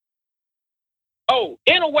 Oh,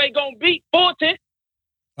 in a way gonna beat Fulton.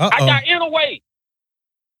 I got in a way.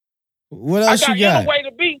 What else you got? In a way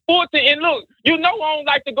to beat Fulton. And look, you know I don't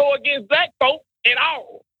like to go against black folks at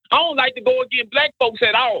all.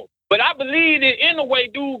 But I believe that in a way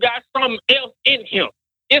dude got something else in him.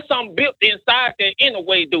 It's something built inside that in a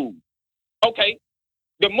way dude. Okay.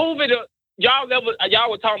 The movie y'all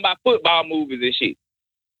were talking about football movies and shit.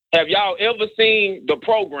 Have y'all ever seen The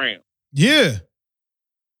Program? Yeah.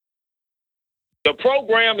 The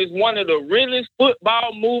Program is one of the realest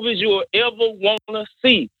football movies you'll ever want to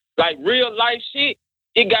see. Like real life shit.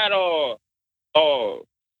 It got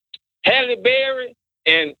Halle Berry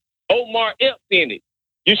and Omar Epps in it.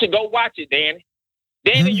 You should go watch it, Danny.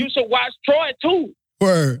 Danny, you should watch Troy too.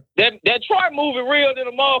 Word. That Troy movie real than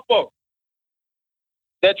a motherfucker.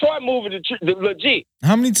 That Troy movie the legit.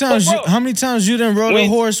 How many times you done rode a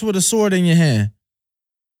horse with a sword in your hand?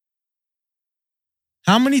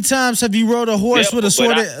 How many times have you rode a horse with a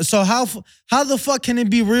sword? So how the fuck can it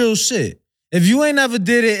be real shit? If you ain't never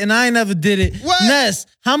did it and I ain't never did it, Ness,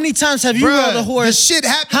 how many times have you rode a horse? The shit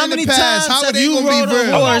happened how in many the past. times How have you rode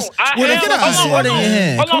a horse with a fucking sword in your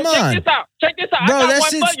hand? Come on. Check this out. Bro, that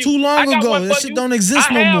shit's too long ago. That shit don't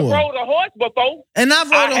exist no more. I have rode a horse before. And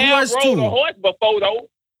I've rode a horse too. I rode a horse before though.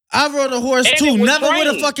 I rode a horse too. Never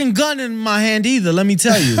with a fucking gun in my hand either, let me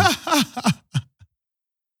tell you.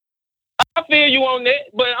 I feel you on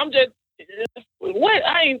that, but I'm just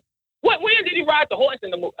when did he ride the horse in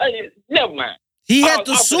the movie? Never mind. He had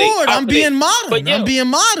the sword. I'm being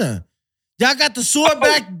modern. Y'all got the sword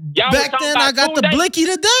back then. I got the blicky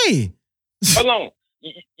today. Hold on.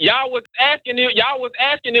 Y'all was asking if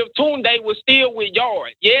Tunde was still with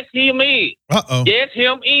Yard. Yes, him is. Yes,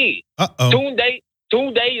 him is.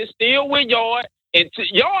 Tunde is still with Yard, and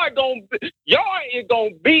Yard is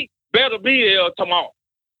gonna beat Better BL tomorrow.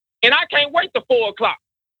 And I can't wait till 4:00.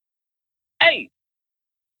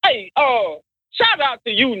 Hey, shout out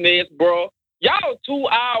to you, Ness, bro. Y'all 2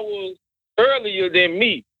 hours earlier than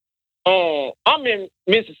me. I'm in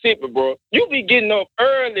Mississippi, bro. You be getting up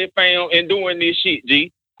early, fam, and doing this shit,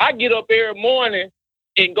 G. I get up every morning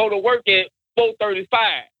and go to work at 4:35.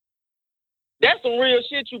 That's some real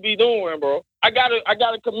shit you be doing, bro. I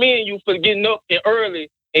gotta commend you for getting up and early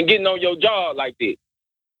and getting on your job like that.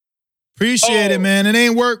 Appreciate it, man. It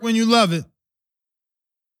ain't work when you love it.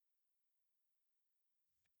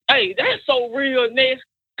 Hey, that's so real, Ness.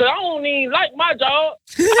 Cause I don't even like my job.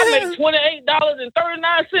 I make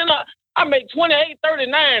 $28.39. I make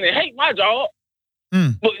 $28.39 and hate my job.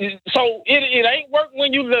 But, so it ain't work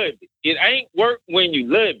when you love it. It ain't work when you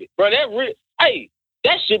love it, bro. Hey,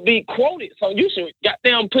 that should be quoted. So you should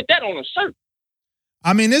goddamn put that on a shirt.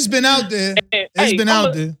 I mean, it's been out there. It's been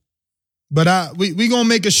out there. But we gonna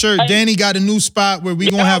make a shirt. Hey, Danny got a new spot where we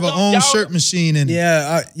gonna have our own shirt machine in it.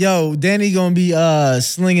 Yeah, yo, Danny gonna be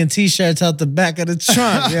slinging t-shirts out the back of the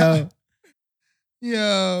trunk, yo.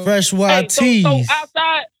 Yo, fresh white tees. So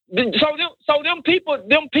outside, so them people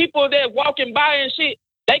that walking by and shit,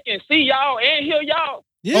 they can see y'all and hear y'all.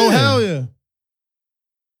 Yeah. Oh hell yeah.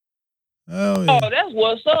 Hell yeah. Oh, that's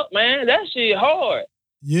what's up, man. That shit hard.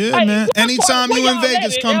 Yeah, hey, man. Anytime you in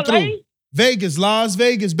Vegas, come through. Vegas, Las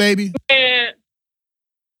Vegas, baby. Man,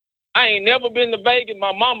 I ain't never been to Vegas.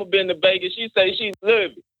 My mama been to Vegas. She say she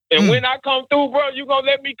love it. And when I come through, bro, you gonna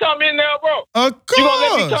let me come in there, bro? Of course. You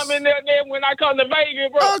gonna let me come in there when I come to Vegas,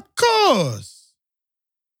 bro? Of course.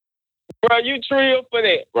 Bro, you trill for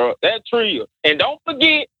that, bro. That trill. And don't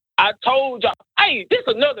forget, I told y'all, hey, this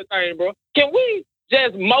is another thing, bro. Can we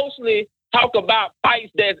just mostly talk about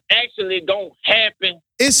fights that's actually gonna happen?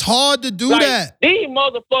 It's hard to do that. These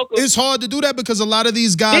motherfuckers. It's hard to do that because a lot of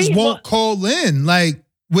these guys won't call in, like,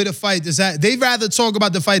 with a fight that's that. They'd rather talk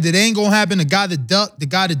about the fight that ain't gonna happen, the guy that ducked, the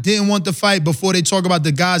guy that didn't want the fight, before they talk about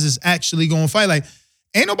the guys that's actually gonna fight. Like,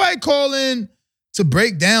 ain't nobody calling to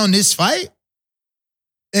break down this fight.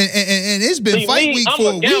 And it's been fight week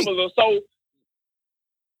for a week. I'm a gambler, so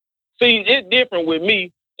see, it's different with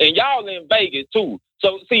me, and y'all in Vegas too.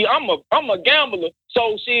 So see, I'm a gambler.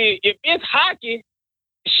 So shit, if it's hockey,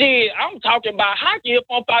 shit, I'm talking about hockey. If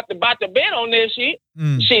I'm about to bet on that shit,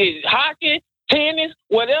 shit, hockey, tennis,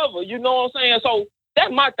 whatever. You know what I'm saying? So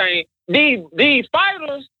that's my thing. These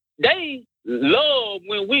fighters, they love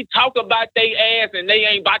when we talk about they ass and they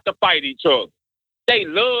ain't about to fight each other. They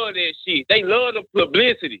love that shit. They love the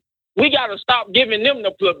publicity. We gotta stop giving them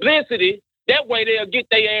the publicity. That way they'll get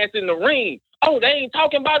their ass in the ring. Oh, they ain't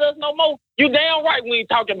talking about us no more. You damn right we ain't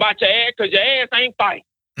talking about your ass because your ass ain't fighting.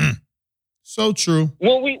 So true.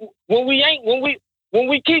 When we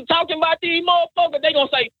keep talking about these motherfuckers, they gonna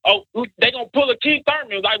say, oh, they gonna pull a Keith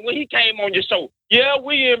Thurman like when he came on your show. Yeah,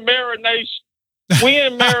 we in marination. We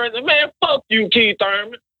in marination. Man, fuck you, Keith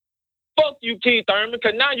Thurman. Fuck you, Keith Thurman,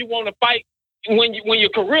 because now you want to fight when your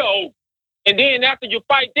career over. And then after you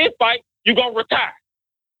fight this fight, you gonna retire.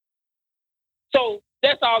 So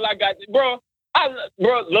that's all I got. Bro,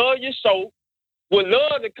 love your show. Would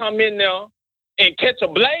love to come in there and catch a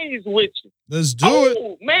blaze with you. Let's do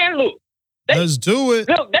it. Man, look. Let's do it.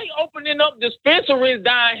 Look, they opening up dispensaries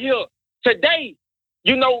down here today.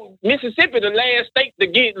 You know, Mississippi, the last state to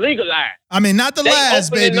get legalized. I mean, not the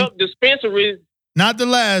last, baby. They opening up dispensaries. Not the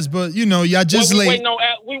last, but, you know, y'all just late.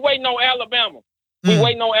 We waiting on Alabama. We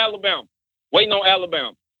waiting on Alabama. Waiting on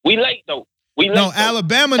Alabama. We late, though.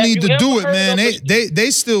 Alabama need to do it, man.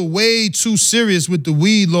 They still way too serious with the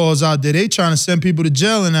weed laws out there. They trying to send people to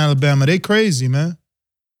jail in Alabama. They crazy, man.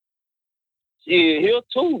 Yeah, here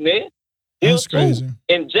too, man. That's crazy.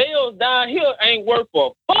 And jails down here ain't worth a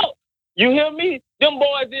fuck. You hear me? Them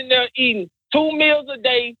boys in there eating 2 meals a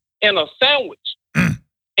day and a sandwich.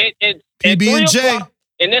 At PB&J.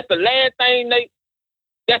 And that's the last thing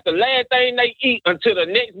they eat until the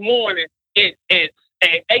next morning at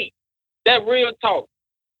 8. That real talk.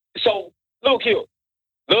 So look here.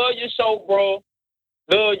 Love your show, bro.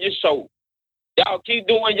 Love your show. Y'all keep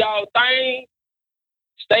doing y'all thing.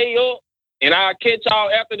 Stay up. And I'll catch y'all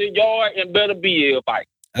after the yard and better be a fight.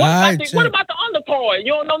 What about the undercard?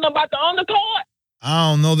 You don't know nothing about the undercard?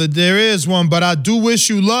 I don't know that there is one, but I do wish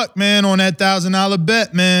you luck, man, on that $1,000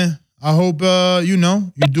 bet, man. I hope, you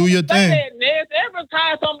do your thing. Every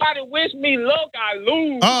time somebody wish me luck, I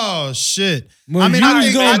lose. Oh, shit. Well, I mean, I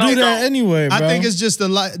was going to do that anyway, bro. I think it's just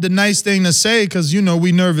the nice thing to say because,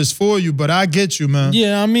 we nervous for you, but I get you, man.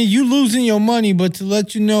 Yeah, I mean, you losing your money, but to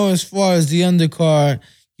let you know as far as the undercard,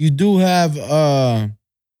 you do have an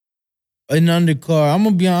undercard. I'm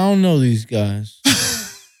going to be honest, I don't know these guys.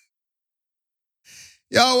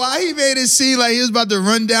 Yo, why he made it seem like he was about to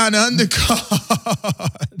run down the undercard?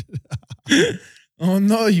 I don't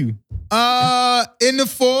know you. In the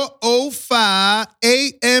 405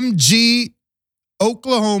 AMG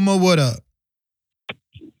Oklahoma. What up?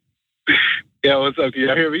 Yeah, what's up? Can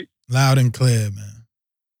y'all hear me? Loud and clear, man.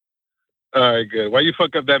 All right, good. Why you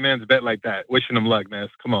fuck up that man's bet like that? Wishing him luck, man.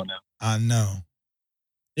 Come on now. I know.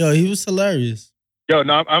 Yo, he was hilarious. Yo,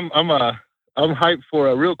 no, I'm hyped for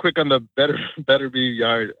a real quick on the better be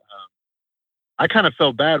yard. I kind of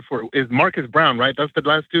felt bad for is Marcus Brown, right? That's the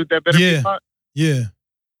last dude that better be fought? Yeah.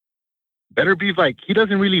 Better be like he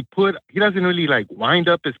doesn't really like wind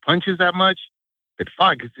up his punches that much. But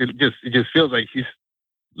fuck, it just feels like he's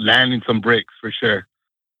landing some bricks for sure.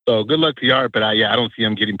 So good luck to Yard, but I don't see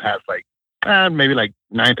him getting past like maybe like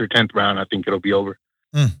 9th or 10th round. I think it'll be over.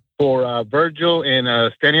 For Virgil and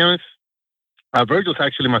Stanionis. Virgil's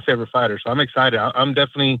actually my favorite fighter, so I'm excited. I'm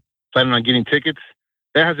definitely planning on getting tickets.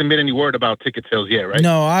 There hasn't been any word about ticket sales yet, right?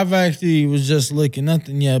 No, I've actually was just looking,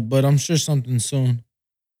 nothing yet, but I'm sure something soon.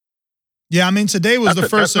 Yeah, I mean, today was the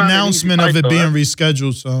first announcement of it being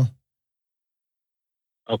rescheduled, so.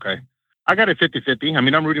 Okay. I got it 50-50. I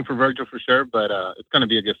mean, I'm rooting for Virgil for sure, but it's going to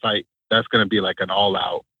be a good fight. That's going to be like an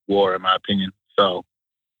all-out war, in my opinion. So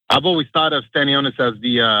I've always thought of Stanionis as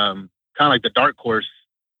the kind of like the dark horse.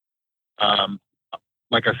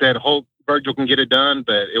 Like I said, hope Virgil can get it done,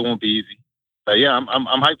 but it won't be easy. But yeah,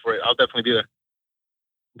 I'm hyped for it. I'll definitely be there.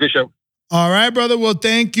 Good show. All right, brother. Well,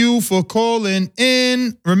 thank you for calling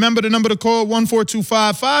in. Remember the number to call,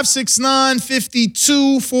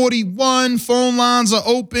 1-425-569-5241. Phone lines are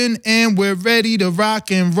open, and we're ready to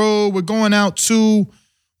rock and roll. We're going out to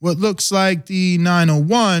what looks like the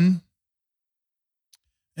 901.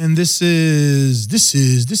 And this is,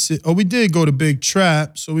 oh, we did go to Big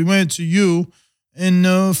Trap, so we went to you. And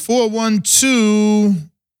 412,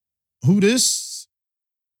 who this?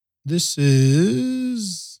 This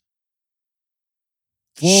is...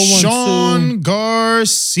 412. Sean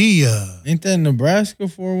Garcia. Ain't that Nebraska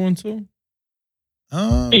 412?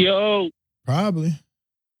 Yo. Probably.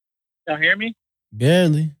 Y'all hear me?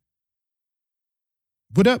 Barely.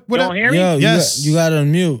 What up? What Y'all up? hear me? Yo, Yes. you got to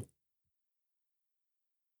unmute.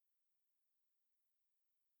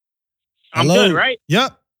 I'm Hello? good, right?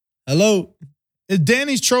 Yep. Hello?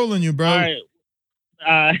 Danny's trolling you, bro. All right.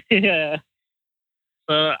 Yeah.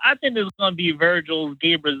 So I think this is going to be Virgil's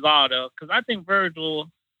Gabe Rosado, because I think Virgil,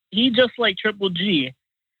 he just like Triple G.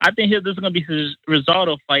 I think this is going to be his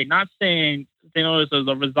Rosado fight. Not saying this is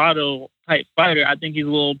a Rosado type fighter. I think he's a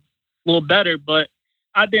little better, but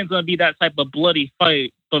I think it's going to be that type of bloody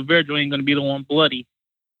fight. But Virgil ain't going to be the one bloody.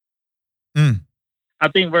 I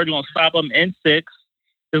think Virgil going to stop him in 6.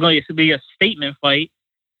 It's going to be a statement fight.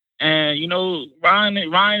 And, Ryan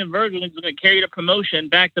and Virgil is going to carry the promotion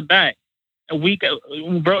back to back. A week,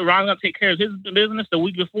 Ryan's going to take care of his business the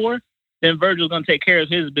week before, then Virgil's going to take care of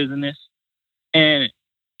his business. And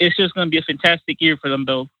it's just going to be a fantastic year for them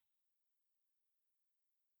both.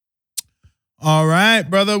 All right,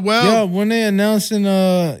 brother. Well, Yo, when they announcing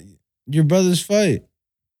your brother's fight?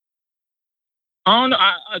 I don't know.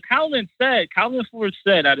 Calvin Ford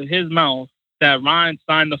said out of his mouth that Ryan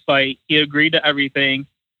signed the fight. He agreed to everything.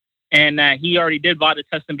 And that he already did VODA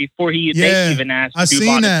testing before they even asked. I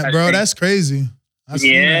seen that, testing. Bro. That's crazy.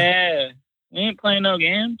 Yeah, he ain't playing no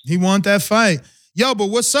games. He want that fight, yo. But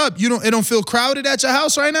what's up? It don't feel crowded at your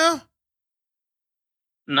house right now?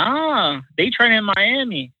 Nah, they train in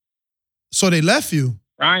Miami. So they left you.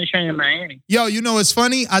 Ryan's training in Miami. Yo, it's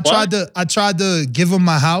funny. I tried to give them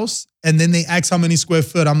my house, and then they asked how many square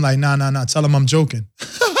foot. I'm like, nah. Tell them I'm joking.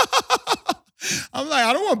 I'm like,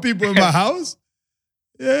 I don't want people in my house.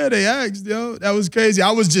 Yeah, they asked, yo. That was crazy.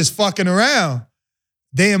 I was just fucking around.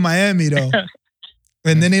 They in Miami, though.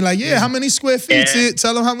 And then they like, yeah, how many square feet? Yeah.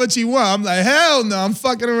 Tell them how much you want. I'm like, hell no, I'm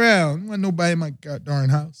fucking around. I want nobody in my goddamn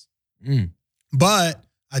house. But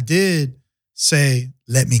I did say,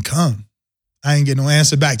 let me come. I ain't get no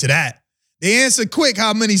answer back to that. They answered quick,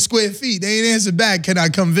 how many square feet? They ain't answered back, can I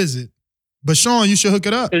come visit? But Sean, you should hook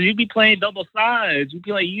it up. Because you be playing double sides.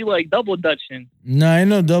 You like double dutching. No, I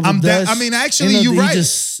know double dutch. I mean, actually, you're right. He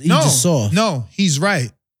just soft. No, he's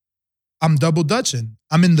right. I'm double dutching.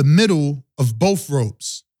 I'm in the middle of both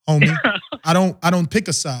ropes, homie. I don't pick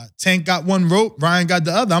a side. Tank got one rope, Ryan got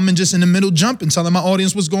the other. I'm just in the middle jumping, telling my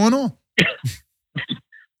audience what's going on.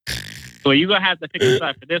 So you're going to have to pick a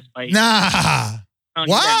side for this fight. Nah.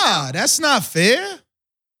 Wow, that's not fair.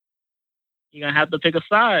 You're going to have to pick a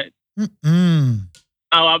side.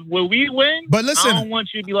 Will we win? But listen, I don't want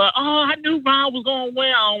you to be like, oh, I knew Ron was going to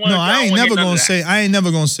win. I ain't never going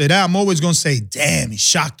to say that. I'm always going to say, damn, he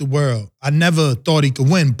shocked the world. I never thought he could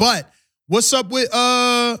win. But what's up with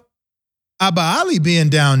Abba Ali being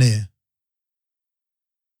down there?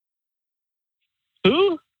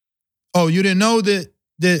 Who? Oh, you didn't know that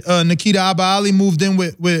that Nikita Abali moved in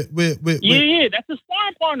with Yeah, that's his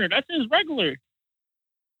sparring partner. That's his regular.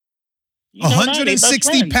 You know that, they best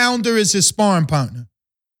 160 friends. pounder is his sparring partner.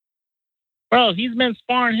 Bro, he's been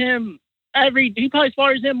sparring him he probably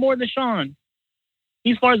spars him more than Sean.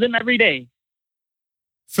 He spars him every day.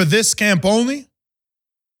 For this camp only?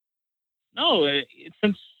 No,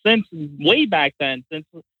 since way back then. Since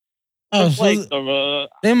Oh, it's so like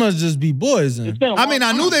they must just be boys then. it's been a I mean, long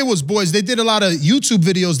I knew time. they was boys. They did a lot of YouTube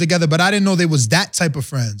videos together, but I didn't know they was that type of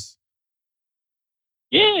friends.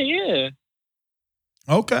 Yeah.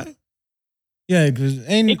 Okay. Yeah, because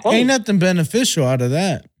They close. ain't nothing beneficial out of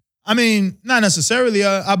that. I mean, not necessarily.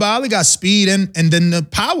 Abali got speed and then the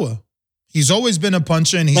power. He's always been a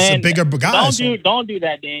puncher and he's a Man, bigger guy. Don't do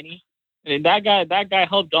that, Danny. And that guy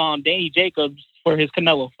helped Danny Jacobs for his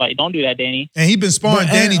Canelo fight. Don't do that, Danny. And he's been sparring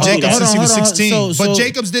But- Danny and- Jacobs hold since on, he was hold on. 16. So but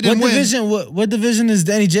Jacobs didn't what win. division? What division is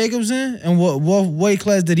Danny Jacobs in? And what weight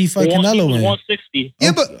class did he fight Canelo in? 160.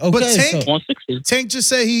 Yeah, but Okay, Tank, so- 160. Tank just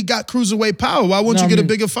said he got cruiserweight power. Why wouldn't No, you I get a mean-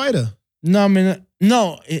 bigger fighter? No, I mean,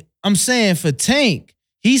 no. I'm saying for Tank,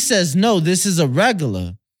 he says no. This is a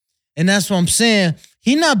regular, and that's what I'm saying.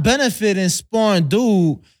 He not benefiting sparring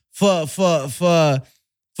dude for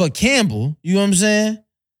Campbell. You know what I'm saying?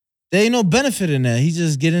 There ain't no benefit in that. He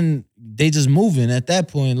just getting. They just moving at that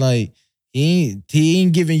point. Like he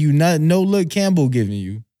ain't giving you no look Campbell giving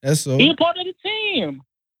you. That's all. He a part of the team.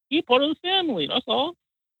 He part of the family. That's all.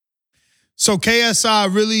 So KSI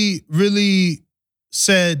really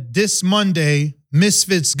said this Monday,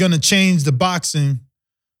 Misfits gonna change the boxing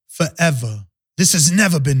forever. This has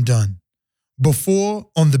never been done before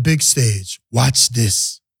on the big stage. Watch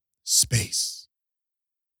this space.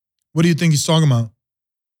 What do you think he's talking about?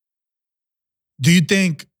 Do you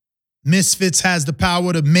think Misfits has the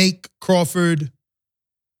power to make Crawford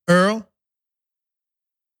Earl?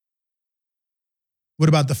 What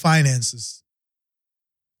about the finances?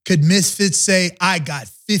 Could Misfits say, I got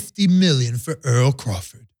 $50 million for Earl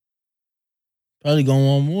Crawford? Probably gonna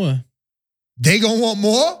want more. They gonna want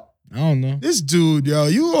more? I don't know. This dude, yo,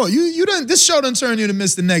 you done, this show done turn you to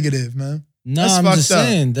Mr. Negative, man. No, That's I'm just fucked up.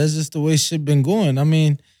 saying that's just the way shit been going. I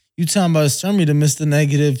mean, you talking about turn me to Mr.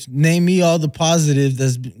 Negative. Name me all the positive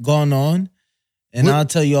that's gone on, and What- I'll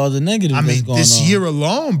tell you all the negative I that's mean, going this on. year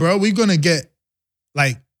alone, bro, we're gonna get,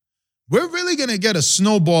 like, we're really gonna get a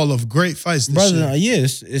snowball of great fights this Brother, year. yeah,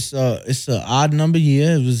 it's a odd number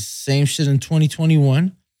year. It was same shit in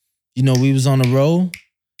 2021. You know, we was on a roll,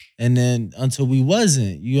 and then until we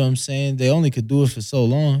wasn't, you know what I'm saying? They only could do it for so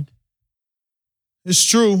long. It's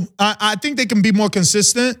true. I think they can be more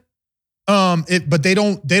consistent. But they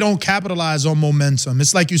don't capitalize on momentum.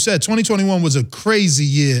 It's like you said, 2021 was a crazy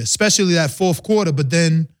year, especially that fourth quarter, but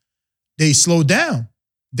then they slowed down.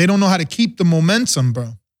 They don't know how to keep the momentum,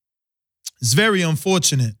 bro. It's very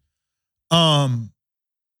unfortunate.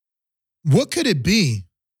 What could it be?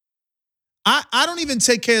 I don't even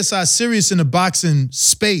take KSI serious in the boxing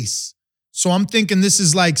space. So I'm thinking this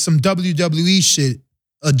is like some WWE shit,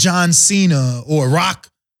 a John Cena or a Rock,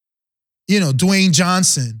 Dwayne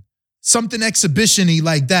Johnson. Something exhibition-y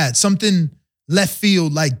like that. Something left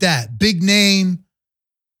field like that. Big name,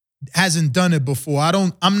 hasn't done it before.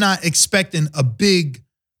 I'm not expecting a big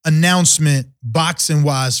announcement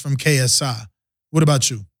boxing-wise from KSI. What about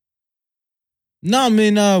you? No, I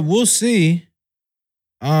mean, we'll see.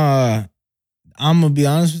 I'm gonna be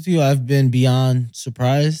honest with you. I've been beyond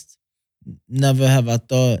surprised. Never have I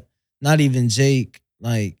thought, not even Jake,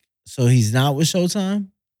 like, so he's not with Showtime?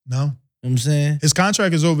 No. You know what I'm saying? His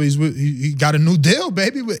contract is over. He got a new deal,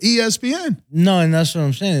 baby, with ESPN. No, and that's what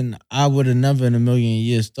I'm saying. I would have never in a million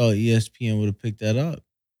years thought ESPN would have picked that up.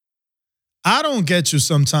 I don't get you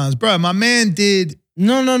sometimes, bro. My man did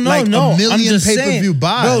No, like no. a million I'm just pay-per-view saying,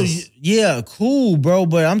 buys. bro. Yeah, cool, bro.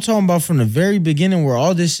 But I'm talking about from the very beginning where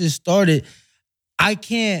all this shit started. I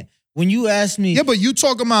can't. When you ask me, Yeah, but you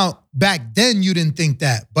talking about back then you didn't think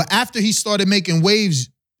that. But after he started making waves,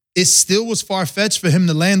 it still was far-fetched for him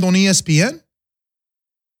to land on ESPN?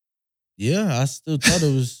 yeah, I still thought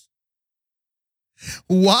it was.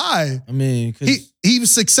 Why? I mean, because He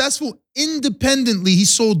was successful independently. He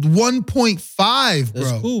sold 1.5, bro.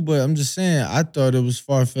 that's cool. But I'm just saying, I thought it was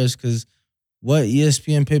far fetched because what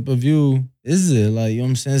ESPN pay per view is it? Like, you know what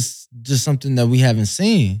I'm saying? It's just something that we haven't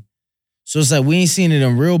seen. So it's like we ain't seen it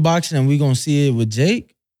in real boxing, and we gonna see it with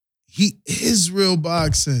Jake. He is real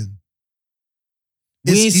boxing.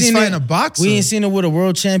 We ain't He's seen fighting it. a boxer. We ain't seen it with a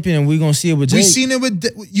world champion, and we gonna see it with Jake. We seen it with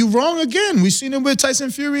you wrong again. We seen it with Tyson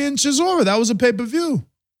Fury and Chisora. That was a pay-per-view.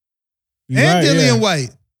 You And right, Dillian yeah. White.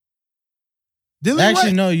 Dillian Actually,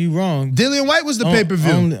 White. no, you wrong. Dillian White was the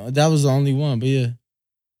pay-per-view. That was the only one, but yeah.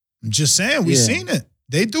 I'm just saying, we Yeah. seen it.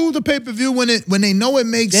 They do the pay-per-view when they know it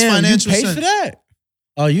makes Damn, financial you pay sense. for that?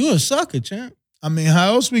 Oh, you a sucker, champ. I mean,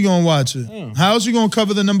 how else we gonna watch it? Damn. How else we gonna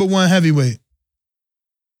cover the number one heavyweight?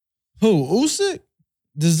 Who? Usyk?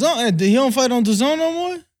 DAZN? He don't fight on DAZN no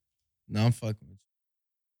more? No, I'm fucking with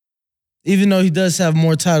you. Even though he does have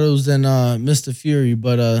more titles than Mr. Fury,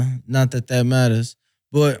 but not that matters.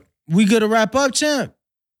 But we good to wrap up, champ?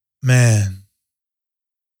 Man,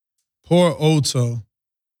 poor Otto.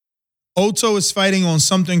 Otto is fighting on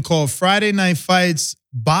something called Friday Night Fights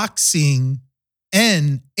Boxing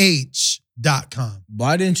NH.com.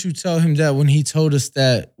 Why didn't you tell him that when he told us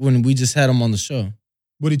that when we just had him on the show?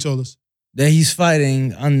 What he told us? That he's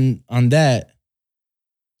fighting on that.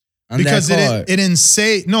 Because that card. it didn't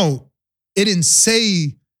say, no, it didn't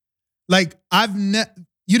say, like,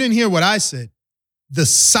 you didn't hear what I said. The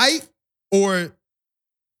site or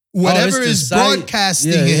whatever it's the is site.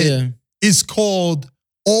 broadcasting Yeah, it yeah. is called,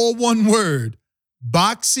 all one word,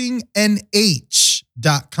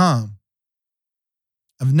 boxingnh.com.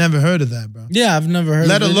 I've never heard of that, bro. Yeah, I've never heard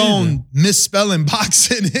Let of it alone either. misspelling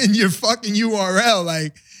boxing in your fucking URL.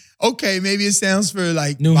 Like, okay, maybe it stands for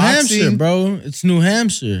like New boxing. Hampshire, bro. It's New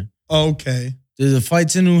Hampshire. Okay. There's a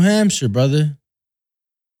fights in New Hampshire, brother.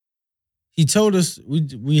 He told us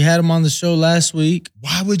we had him on the show last week.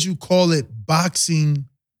 Why would you call it Boxing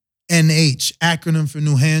NH, acronym for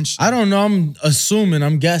New Hampshire? I don't know. I'm assuming.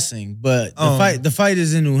 I'm guessing, but the fight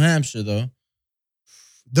is in New Hampshire though.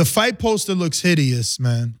 The fight poster looks hideous,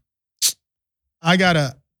 man. I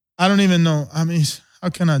don't even know. I mean, how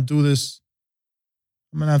can I do this?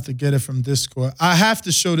 I'm gonna have to get it from Discord. I have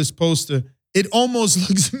to show this poster. It almost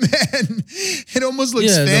looks, man. It almost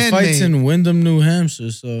looks the fan fight's made. in Windham, New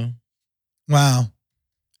Hampshire. So Wow.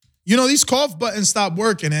 You know, these cough buttons stopped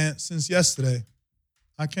working, since yesterday.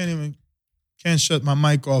 I can't shut my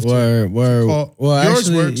mic off. word. Well, Yours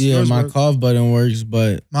actually, works. yeah, Yours my works. cough button works,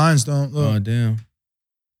 but Mine's don't. Look, oh damn,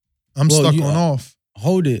 I'm well, stuck you- on off.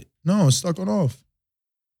 hold it. No, it's stuck on off.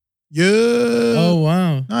 Yeah. Oh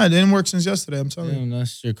wow, No, it didn't work since yesterday. I'm telling you. damn,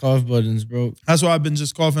 that's your cough buttons broke. That's why I've been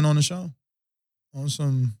just coughing on the show. On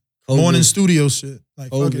some COVID. morning studio shit.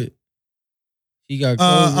 Like, fuck it. COVID. He got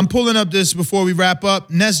COVID. I'm pulling up this before we wrap up.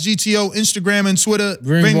 Nest GTO, Instagram and Twitter.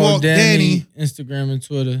 Ringwalk Danny, Instagram and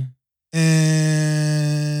Twitter.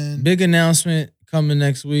 And Big announcement coming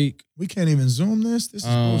next week. we can't even zoom this. This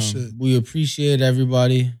is bullshit. We appreciate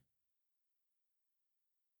everybody.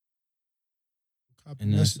 Copy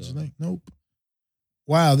And that's message all. link. Nope.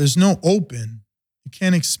 Wow, there's no open. You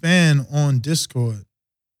can't expand on Discord.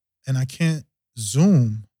 And I can't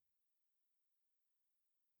zoom.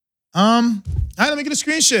 All right, let me get a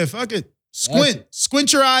screen share. Fuck it. Squint.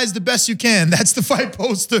 Squint your eyes the best you can. That's the fight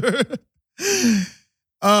poster.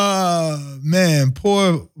 Man,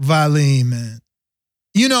 poor Valeen, man.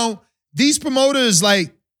 You know, these promoters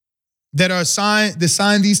like that are signed, they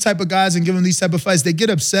sign these type of guys and give them these type of fights, they get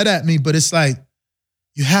upset at me, but it's like,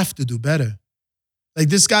 you have to do better. Like,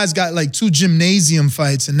 this guy's got like 2 gymnasium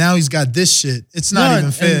fights and now he's got this shit. It's not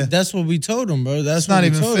even fair. And that's what we told him, bro. That's It's not what we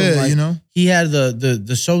even told fair, him. Like, you know? He had the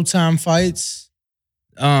Showtime fights,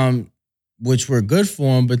 which were good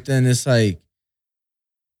for him, but then it's like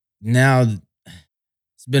now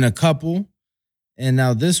it's been a couple, and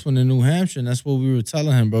now this one in New Hampshire, and that's what we were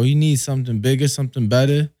telling him, bro. He needs something bigger, something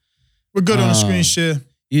better. We're good on the screen share.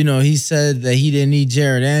 You know, he said that he didn't need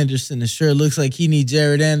Jared Anderson. It sure looks like he need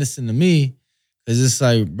Jared Anderson to me. Cause it's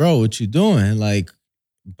like, bro, what you doing? Like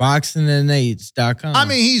boxingnh.com. I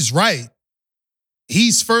mean, he's right.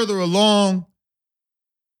 He's further along.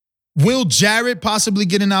 Will Jarrett possibly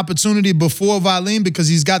get an opportunity before Valeen because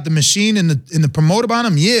he's got the machine and the promoter behind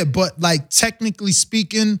him? Yeah, but like technically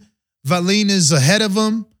speaking, Valeen is ahead of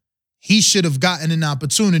him. He should have gotten an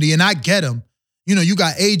opportunity, and I get him. You know, you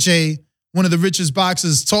got AJ, one of the richest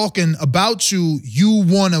boxers, talking about you. You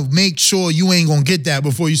want to make sure you ain't gonna get that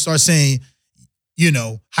before you start saying, you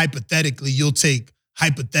know, hypothetically, you'll take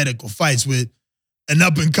hypothetical fights with an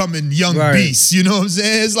up-and-coming young beast. You know what I'm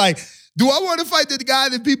saying? It's like, do I want to fight the guy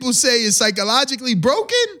that people say is psychologically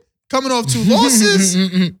broken, coming off 2 losses?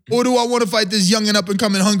 Or do I want to fight this young and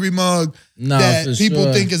up-and-coming hungry mug that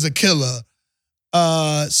people think is a killer?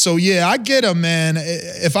 So, yeah, I get him, man.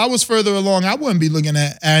 If I was further along, I wouldn't be looking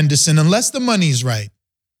at Anderson unless the money's right.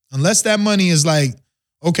 Unless that money is like,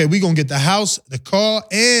 okay, we're going to get the house, the car,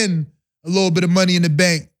 and a little bit of money in the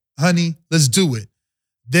bank. Honey, let's do it.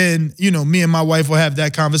 Then, you know, me and my wife will have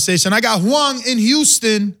that conversation. I got Huang in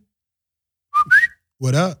Houston.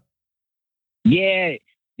 What up? Yeah.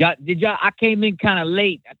 I came in kind of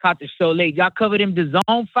late. I caught the show late. Y'all covered him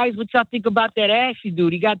DAZN fights. What y'all think about that Ashley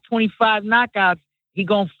dude? He got 25 knockouts. He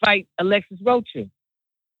gonna fight Alexis Rocha.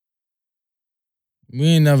 We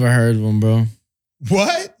ain't never heard of him, bro.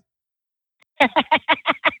 What?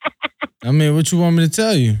 I mean, what you want me to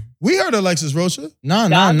tell you? We heard Alexis Rocha. No.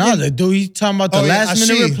 The dude, he talking about the last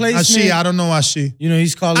minute replacement. I don't know Ashi. You know,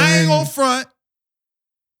 he's calling I ain't in. gonna front.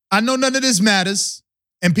 I know none of this matters,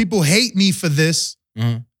 and people hate me for this.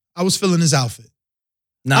 I was feeling his outfit.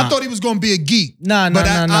 Nah. I thought he was gonna be a geek. Nah. I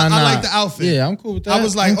like the outfit. Yeah, I'm cool with that. I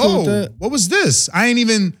was like, what was this? I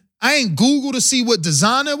ain't Google to see what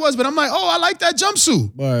design it was, but I'm like, I like that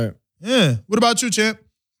jumpsuit. But yeah. What about you, champ?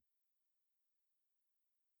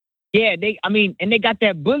 Yeah, and they got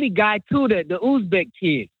that bully guy too, the Uzbek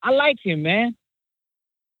kid. I like him, man.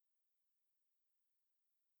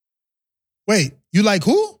 Wait, you like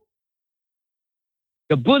who?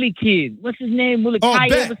 The bully kid. What's his name?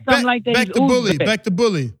 Mulikayev or something like that. Back the bully. Back the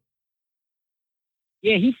bully.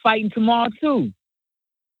 Yeah, he's fighting tomorrow too.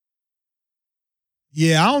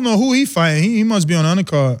 Yeah, I don't know who he fighting. He must be on the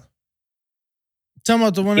undercard. Talking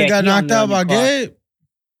about the one that got knocked out by Gabe?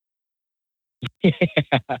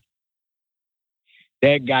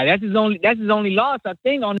 That guy. That's his only loss, I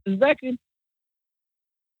think, on his record.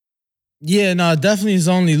 Yeah, no, definitely his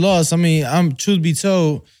only loss. I mean, truth be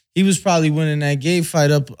told, he was probably winning that Gabe fight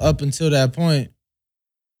up until that point.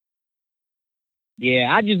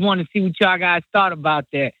 Yeah, I just want to see what y'all guys thought about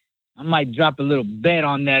that. I might drop a little bet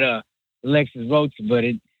on that Alexis Rocha, but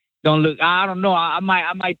it don't look. I don't know. I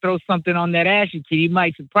might throw something on that Ashley kid. He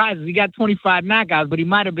might surprise us. He got 25 knockouts, but he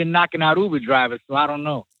might have been knocking out Uber drivers. So I don't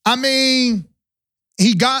know. I mean,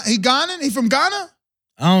 he Ghanaian? He from Ghana?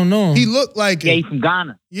 I don't know. He looked like Yeah, it. he from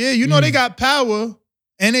Ghana. Yeah, you know they got power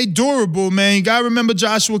and they durable, man. You gotta remember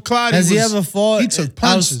Joshua Clottey. Has he ever fought? He took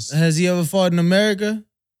punches. Has he ever fought in America?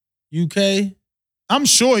 UK? I'm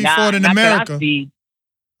sure he fought in America.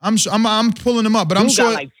 I'm sure. I'm pulling him up, but I'm sure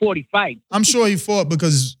got like 40 fights. I'm sure he fought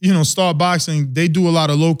because Star Boxing, they do a lot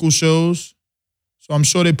of local shows, so I'm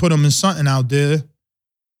sure they put him in something out there.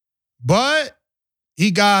 But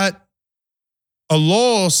he got a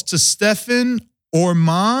loss to Stefan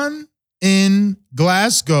Orman in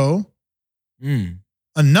Glasgow.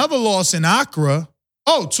 Another loss in Accra.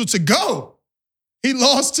 Oh, to go. He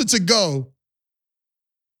lost to go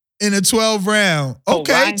in a 12 round.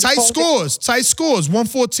 Okay, tight scores.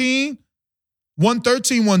 114,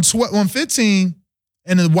 113, 115.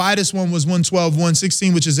 And the widest one was 112,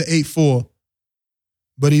 116, which is an 8-4.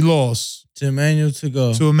 But he lost. To Emmanuel to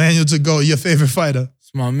go. To Emmanuel to go, your favorite fighter.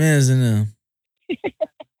 It's my man's in there.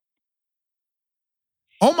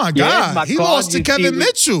 Oh my God. He lost to Kevin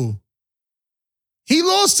Mitchell. He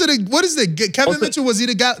lost to Kevin Mitchell was he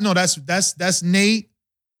the guy? No, that's Nate.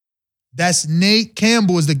 That's Nate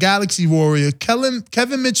Campbell is the Galaxy Warrior.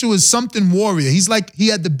 Kevin Mitchell is something warrior. He's like, he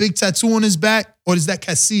had the big tattoo on his back. Or is that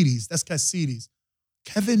Cassidy's? That's Cassidy's.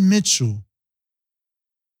 Kevin Mitchell.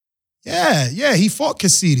 Yeah, he fought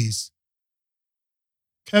Cassidy's.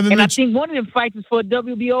 Kevin Mitchell. I think one of them fights is for a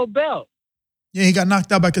WBO belt. Yeah, he got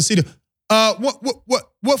knocked out by Cassidy.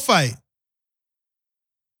 What fight?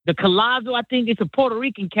 The Collazo, I think it's a Puerto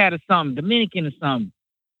Rican cat or something, Dominican or something.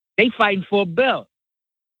 They fighting for a belt.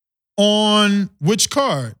 On which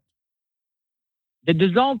card? The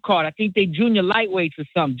DAZN card. I think they junior lightweights or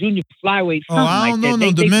something, junior flyweights, something I don't know like that.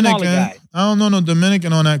 no Dominican. I don't know no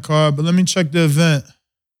Dominican on that card, but let me check the event.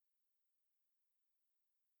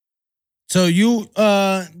 So you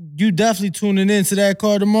definitely tuning into that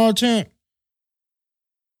card tomorrow, champ?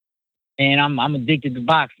 And I'm addicted to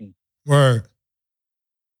boxing. Word.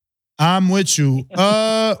 I'm with you.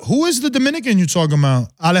 Who is the Dominican you talking about?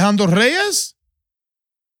 Alejandro Reyes?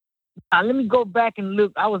 Let me go back and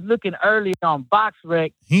look. I was looking earlier on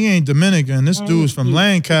BoxRec. He ain't Dominican. This dude's from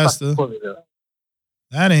Lancaster.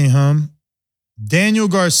 That ain't him. Daniel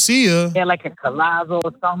Garcia. Yeah, like a Collazo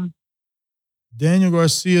or something. Daniel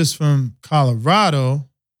Garcia's from Colorado,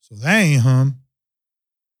 so that ain't him.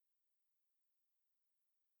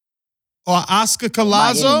 Or Oscar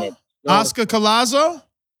Collazo? Oscar Collazo?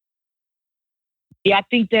 Yeah, I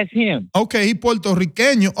think that's him. Okay, he Puerto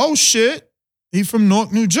Rican. Oh, shit. He from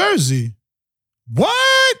Newark, New Jersey.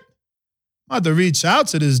 What? I'm about to reach out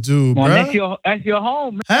to this dude, bro. That's your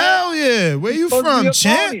home, man. Hell yeah. Where you from,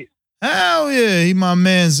 champ? Hell yeah. He my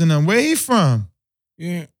man's in them. Where he from?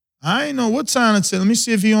 Yeah. I ain't know what time it's. Let me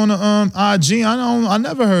see if he on the IG. I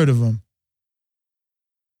never heard of him.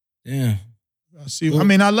 Yeah. I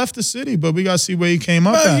mean, I left the city, but we gotta see where he came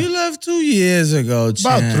up at. You left 2 years ago,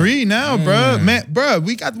 champ. About 3 now, bro. Man, bro,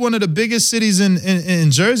 we got one of the biggest cities in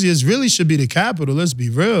Jersey. It really should be the capital. Let's be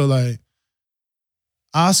real. Like,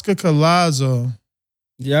 Oscar Collazo.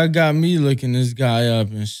 Y'all got me looking this guy up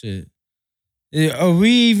and shit. Are we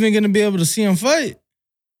even gonna be able to see him fight?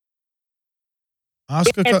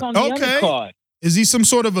 Oscar on the undercard. Is he some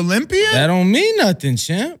sort of Olympian? That don't mean nothing,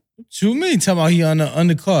 champ. What you mean? Talking about he on the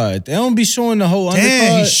undercard. They don't be showing the whole undercard.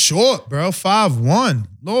 Damn, he's short, bro. 5'1".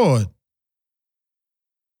 Lord.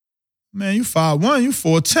 Man, you 5'1", you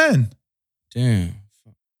 4'10". Damn.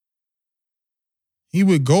 He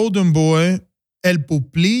with Golden Boy. El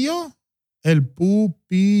Pupillo? El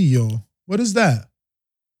Pupillo. What is that?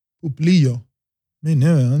 Pupillo. I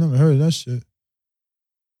never heard of that shit.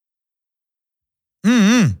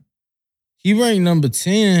 He ranked number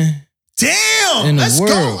 10. Damn! In the Let's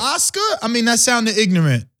world. go, Oscar. I mean, that sounded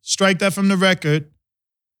ignorant. Strike that from the record.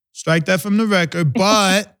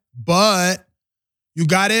 But you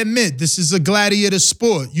gotta admit, this is a gladiator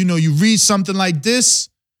sport. You know, you read something like this,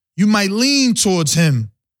 you might lean towards him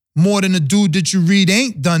more than a dude that you read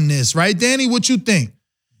ain't done this, right, Danny? What you think?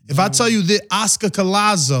 If I tell you that Oscar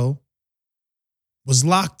Collazo was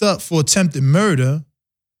locked up for attempted murder,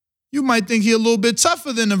 you might think he a little bit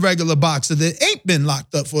tougher than a regular boxer that ain't been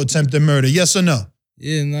locked up for attempted murder. Yes or no?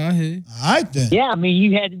 Yeah, nah, I hear you. All right, then. Yeah, I mean,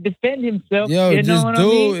 he had to defend himself. Yo, you know this what dude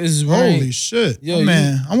I mean? is ranked. Holy shit. Yo,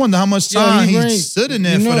 man, I wonder how much time he ranked- stood in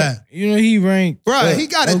there for that. You know, he ranked. Bro, he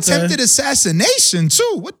got attempted assassination,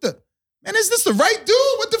 too. What the? Man, is this the right dude?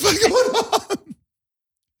 What the fuck going on?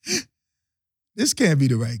 This can't be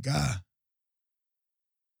the right guy.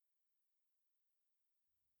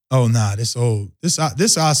 Oh, nah, this old. This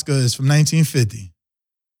Oscar is from 1950.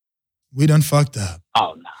 We done fucked up.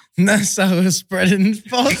 Oh, no. That's how it's spreading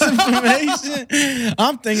false information.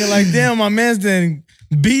 I'm thinking like, damn, my man's done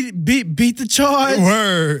beat the charge.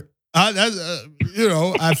 Word.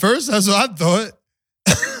 At first, that's what I thought.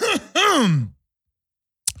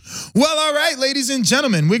 Well, all right, ladies and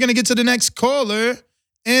gentlemen, we're going to get to the next caller,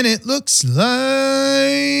 and it looks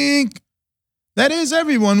like that is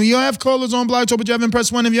everyone. We have callers on Blog Talk, but you haven't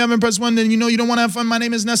pressed 1. If you haven't pressed 1, then you know you don't want to have fun. My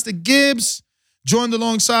name is Nestor Gibbs, joined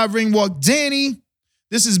alongside Ringwalk Danny.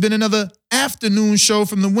 This has been another afternoon show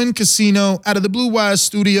from the Wynn Casino out of the Blue Wire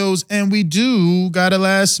Studios, and we do got a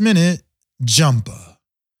last-minute jumper.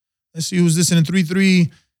 Let's see who's this in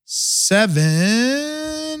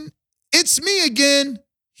 337. It's me again,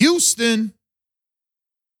 Houston.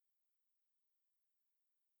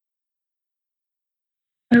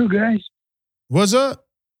 Hello, guys. What's up?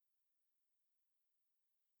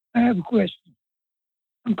 I have a question.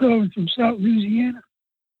 I'm calling from South Louisiana.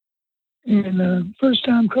 And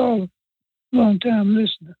first-time caller, long-time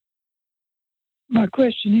listener. My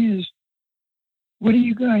question is, what do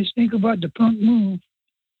you guys think about the punk move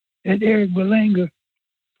that Eric Berlanga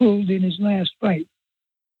pulled in his last fight?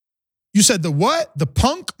 You said the what? The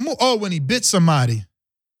punk move? Oh, when he bit somebody.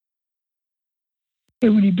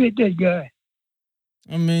 And when he bit that guy.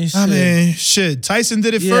 I mean, shit. Tyson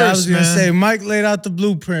did it first, I was going to man. say, Mike laid out the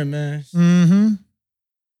blueprint, man. Mm-hmm.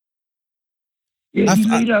 Yeah, he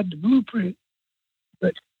laid out the blueprint.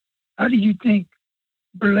 But how do you think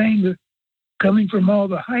Berlanga, coming from all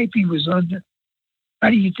the hype he was under, how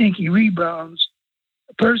do you think he rebounds?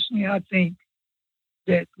 Personally, I think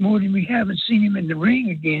that more than we haven't seen him in the ring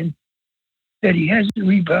again, that he hasn't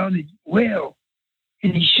rebounded well.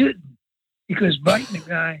 And he shouldn't, because biting a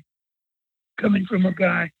guy, coming from a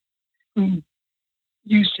guy who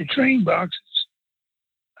used to train boxers,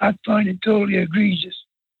 I find it totally egregious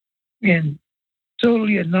and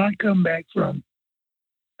totally a non-comeback from.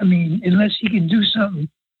 I mean, unless he can do something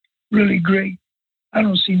really great, I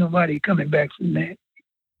don't see nobody coming back from that.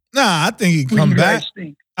 Nah, I think he can What do come you back. guys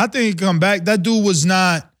think? I think he can come back. That dude was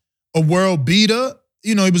not a world beater.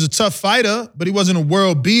 You know, he was a tough fighter, but he wasn't a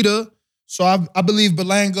world beater. So I believe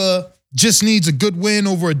Berlanga just needs a good win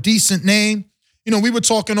over a decent name. You know, we were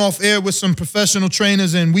talking off air with some professional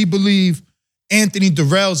trainers, and we believe Anthony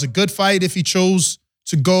Durrell's a good fight if he chose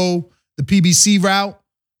to go the PBC route.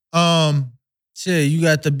 Shit, you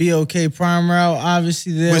got the BOK Prime route,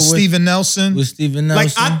 obviously, there with Steven Nelson. With Steven Nelson.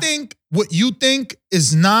 Like, I think what you think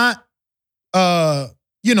is not,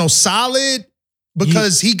 solid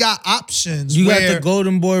because he got options. You got the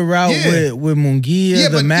Golden Boy route with Munguia,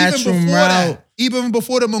 the Matchroom route. Even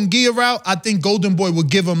before the Munguia route, I think Golden Boy would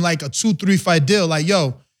give him like a 2-3 fight deal. Like,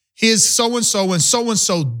 yo, here's so-and-so and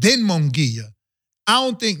so-and-so, then Munguia. I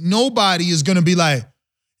don't think nobody is going to be like,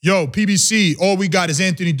 yo, PBC, all we got is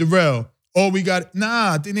Anthony Durrell. All we got,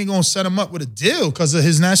 I think they're going to set him up with a deal because of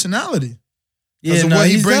his nationality. Because of what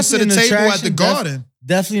he brings to the table at the Garden.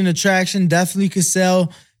 Definitely an attraction, definitely could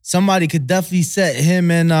sell. Somebody could definitely set him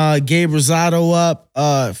and Gabe Rosado up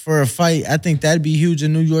for a fight. I think that'd be huge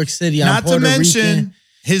in New York City. Not to mention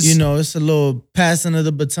his, it's a little passing of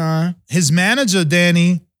the baton. His manager,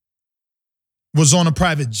 Danny, was on a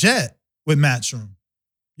private jet with Matchroom.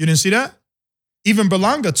 You didn't see that? Even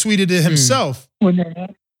Berlanga tweeted it himself.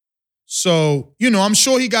 So, I'm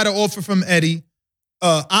sure he got an offer from Eddie.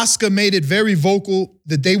 Oscar made it very vocal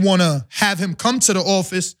that they want to have him come to the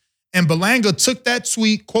office. And Berlanga took that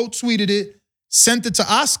tweet, quote tweeted it, sent it to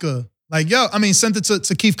Oscar. Sent it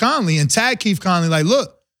to Keith Conley and tagged Keith Conley. Like,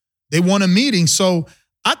 look, they want a meeting. So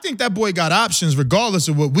I think that boy got options, regardless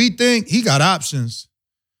of what we think. He got options,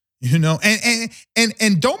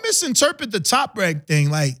 And don't misinterpret the Top Rank thing.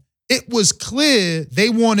 Like, it was clear they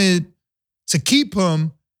wanted to keep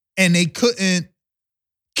him, and they couldn't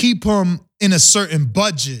keep him in a certain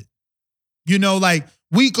budget.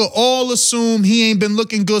 We could all assume he ain't been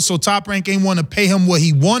looking good, so Top Rank ain't want to pay him what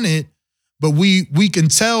he wanted. But we can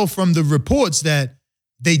tell from the reports that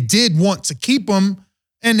they did want to keep him,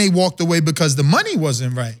 and they walked away because the money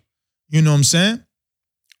wasn't right. You know what I'm saying?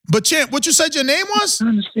 But Champ, what you said your name was? I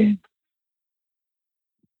understand.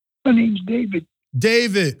 My name's David.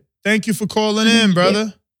 David, thank you for calling in,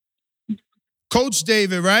 brother. Coach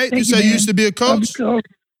David, right? Thank you said man. you used to be a coach?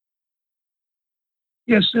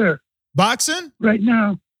 Yes, sir. Boxing? Right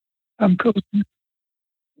now, I'm coaching.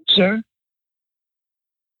 Sir?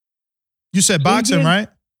 You said boxing, right?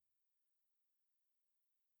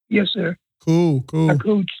 Yes, sir. Cool. I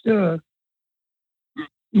coached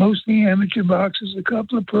mostly amateur boxers, a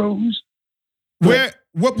couple of pros.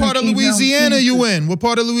 What part of Louisiana you in? What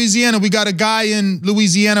part of Louisiana? We got a guy in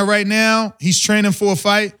Louisiana right now. He's training for a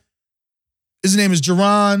fight. His name is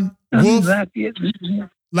Jerron Wolf.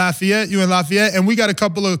 Lafayette. You in Lafayette? And we got a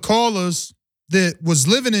couple of callers that was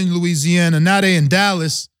living in Louisiana. Now they in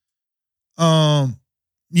Dallas.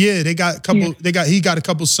 They got a couple. Yeah. He got a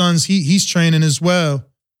couple sons. He's training as well.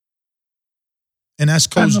 And that's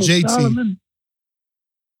Coach JT. Solomon.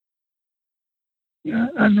 Yeah,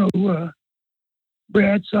 I know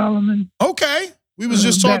Brad Solomon. Okay, we was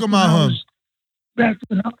just talking about him. I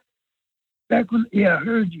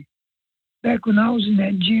heard you. Back when I was in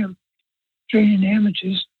that gym training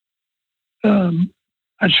amateurs,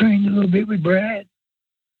 I trained a little bit with Brad,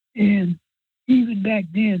 and even back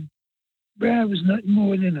then, Brad was nothing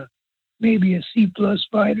more than maybe a C+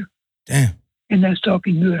 fighter. Damn. And that's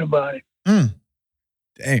talking good about it. Damn.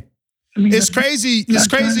 It's crazy. It's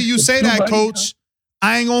crazy you say that, Coach.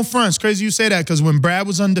 I ain't gonna front. It's crazy you say that because when Brad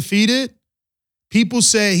was undefeated, people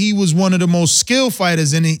said he was one of the most skilled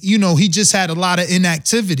fighters, and he just had a lot of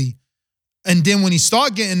inactivity. And then when he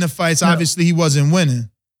started getting the fights, obviously he wasn't winning.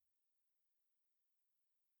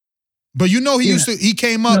 But he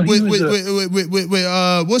came up with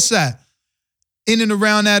what's that? In and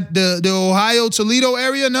around that the Ohio Toledo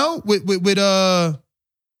area, no? With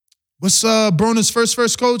what's Broner's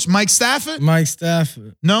first coach? Mike Stafford? Mike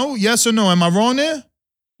Stafford. No? Yes or no? Am I wrong there?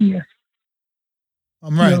 Yeah.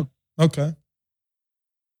 I'm right. No. Okay.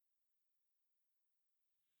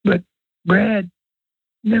 But Brad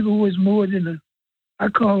never was more than I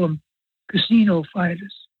call them casino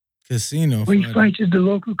fighters. Where he fights at the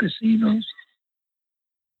local casinos.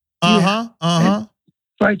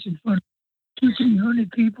 Fights in front of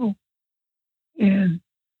 200-300 people. And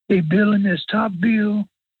they bill him as top bill.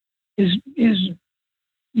 The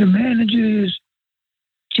manager is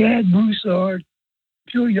Chad Broussard.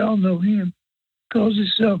 I'm sure y'all know him. Calls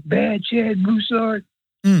himself Bad Chad Broussard.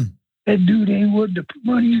 That dude ain't worth the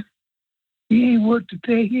money. He ain't worth to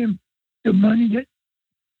pay him the money that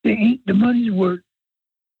they ain't the money's worth.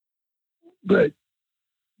 But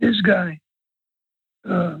this guy,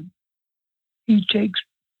 he takes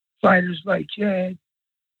fighters like Chad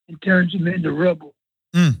and turns them into rubble.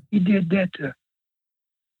 He did that to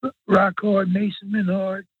Rock Hard, Mason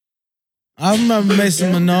Menard. I remember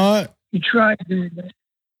Mason Menard. He tried doing that.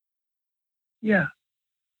 Yeah.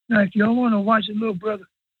 Now, if y'all want to watch a little brother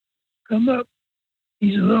come up,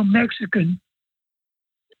 he's a little Mexican.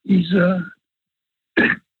 He's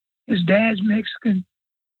his dad's Mexican.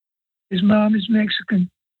 His mom is Mexican.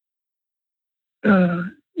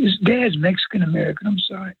 His dad's Mexican American. I'm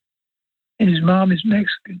sorry, and his mom is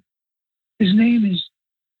Mexican. His name is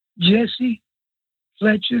Jesse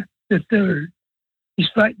Fletcher III. He's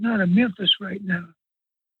fighting out of Memphis right now,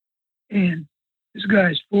 and this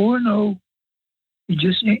guy's 4-0.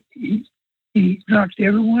 He knocked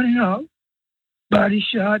everyone out. Body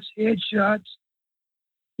shots, head shots.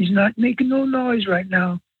 He's not making no noise right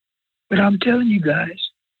now. But I'm telling you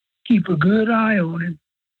guys, keep a good eye on him.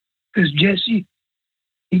 Because Jesse,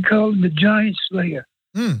 he called him the Giant Slayer.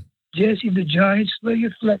 Jesse the Giant Slayer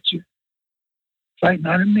Fletcher. Fighting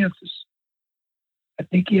out of Memphis. I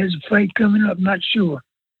think he has a fight coming up, not sure.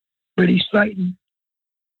 But he's fighting.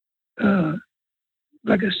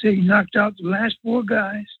 Like I said, he knocked out the last 4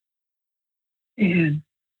 guys. And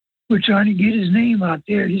we're trying to get his name out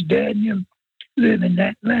there. His dad and him live in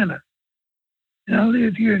Atlanta. And I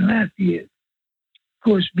live here in Lafayette. Of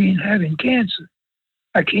course, having cancer,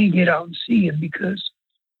 I can't get out and see him because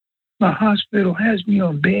my hospital has me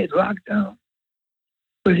on bed lockdown.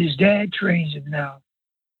 But his dad trains him now.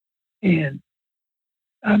 And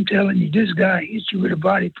I'm telling you, this guy hits you with a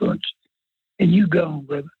body punch and you gone,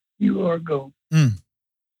 brother. You are gone.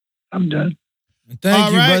 I'm done. Thank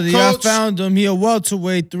All you, right, brother. Coach. I found him. He a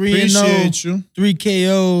welterweight, 3-0, Appreciate you. 3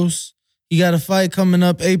 KOs. He got a fight coming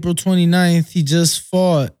up April 29th. He just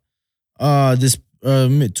fought this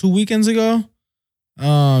 2 weekends ago.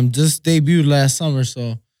 Just debuted last summer,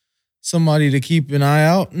 so somebody to keep an eye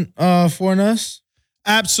out for us.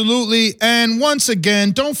 Absolutely. And once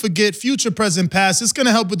again, don't forget, future, present, past. It's going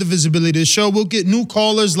to help with the visibility of the show. We'll get new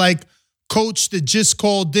callers like Coach that just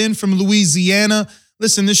called in from Louisiana.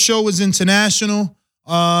 Listen, this show is international,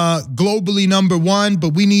 globally #1,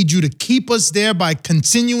 but we need you to keep us there by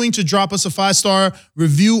continuing to drop us a 5-star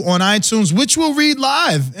review on iTunes, which we'll read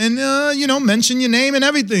live and, mention your name and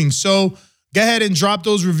everything. So go ahead and drop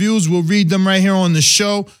those reviews. We'll read them right here on the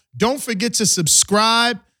show. Don't forget to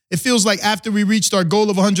subscribe. It feels like after we reached our goal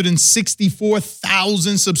of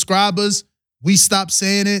 164,000 subscribers, we stopped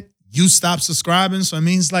saying it. You stopped subscribing. So it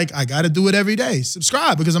means like I got to do it every day.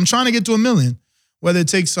 Subscribe because I'm trying to get to 1 million. Whether it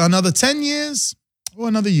takes another 10 years or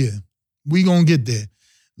another year, we going to get there.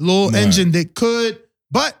 Little engine that could,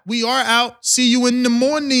 but we are out. See you in the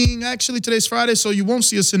morning. Actually, today's Friday, so you won't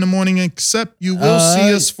see us in the morning, except you will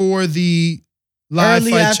see us for the live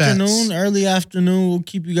fight chats. Early afternoon. We'll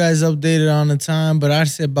keep you guys updated on the time, but I'd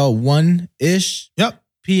say about 1-ish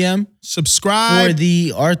p.m. Subscribe. For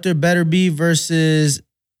the Arthur Betterby versus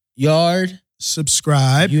Yard.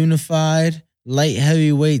 Subscribe. Unified light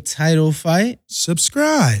heavyweight title fight.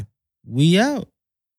 Subscribe. We out.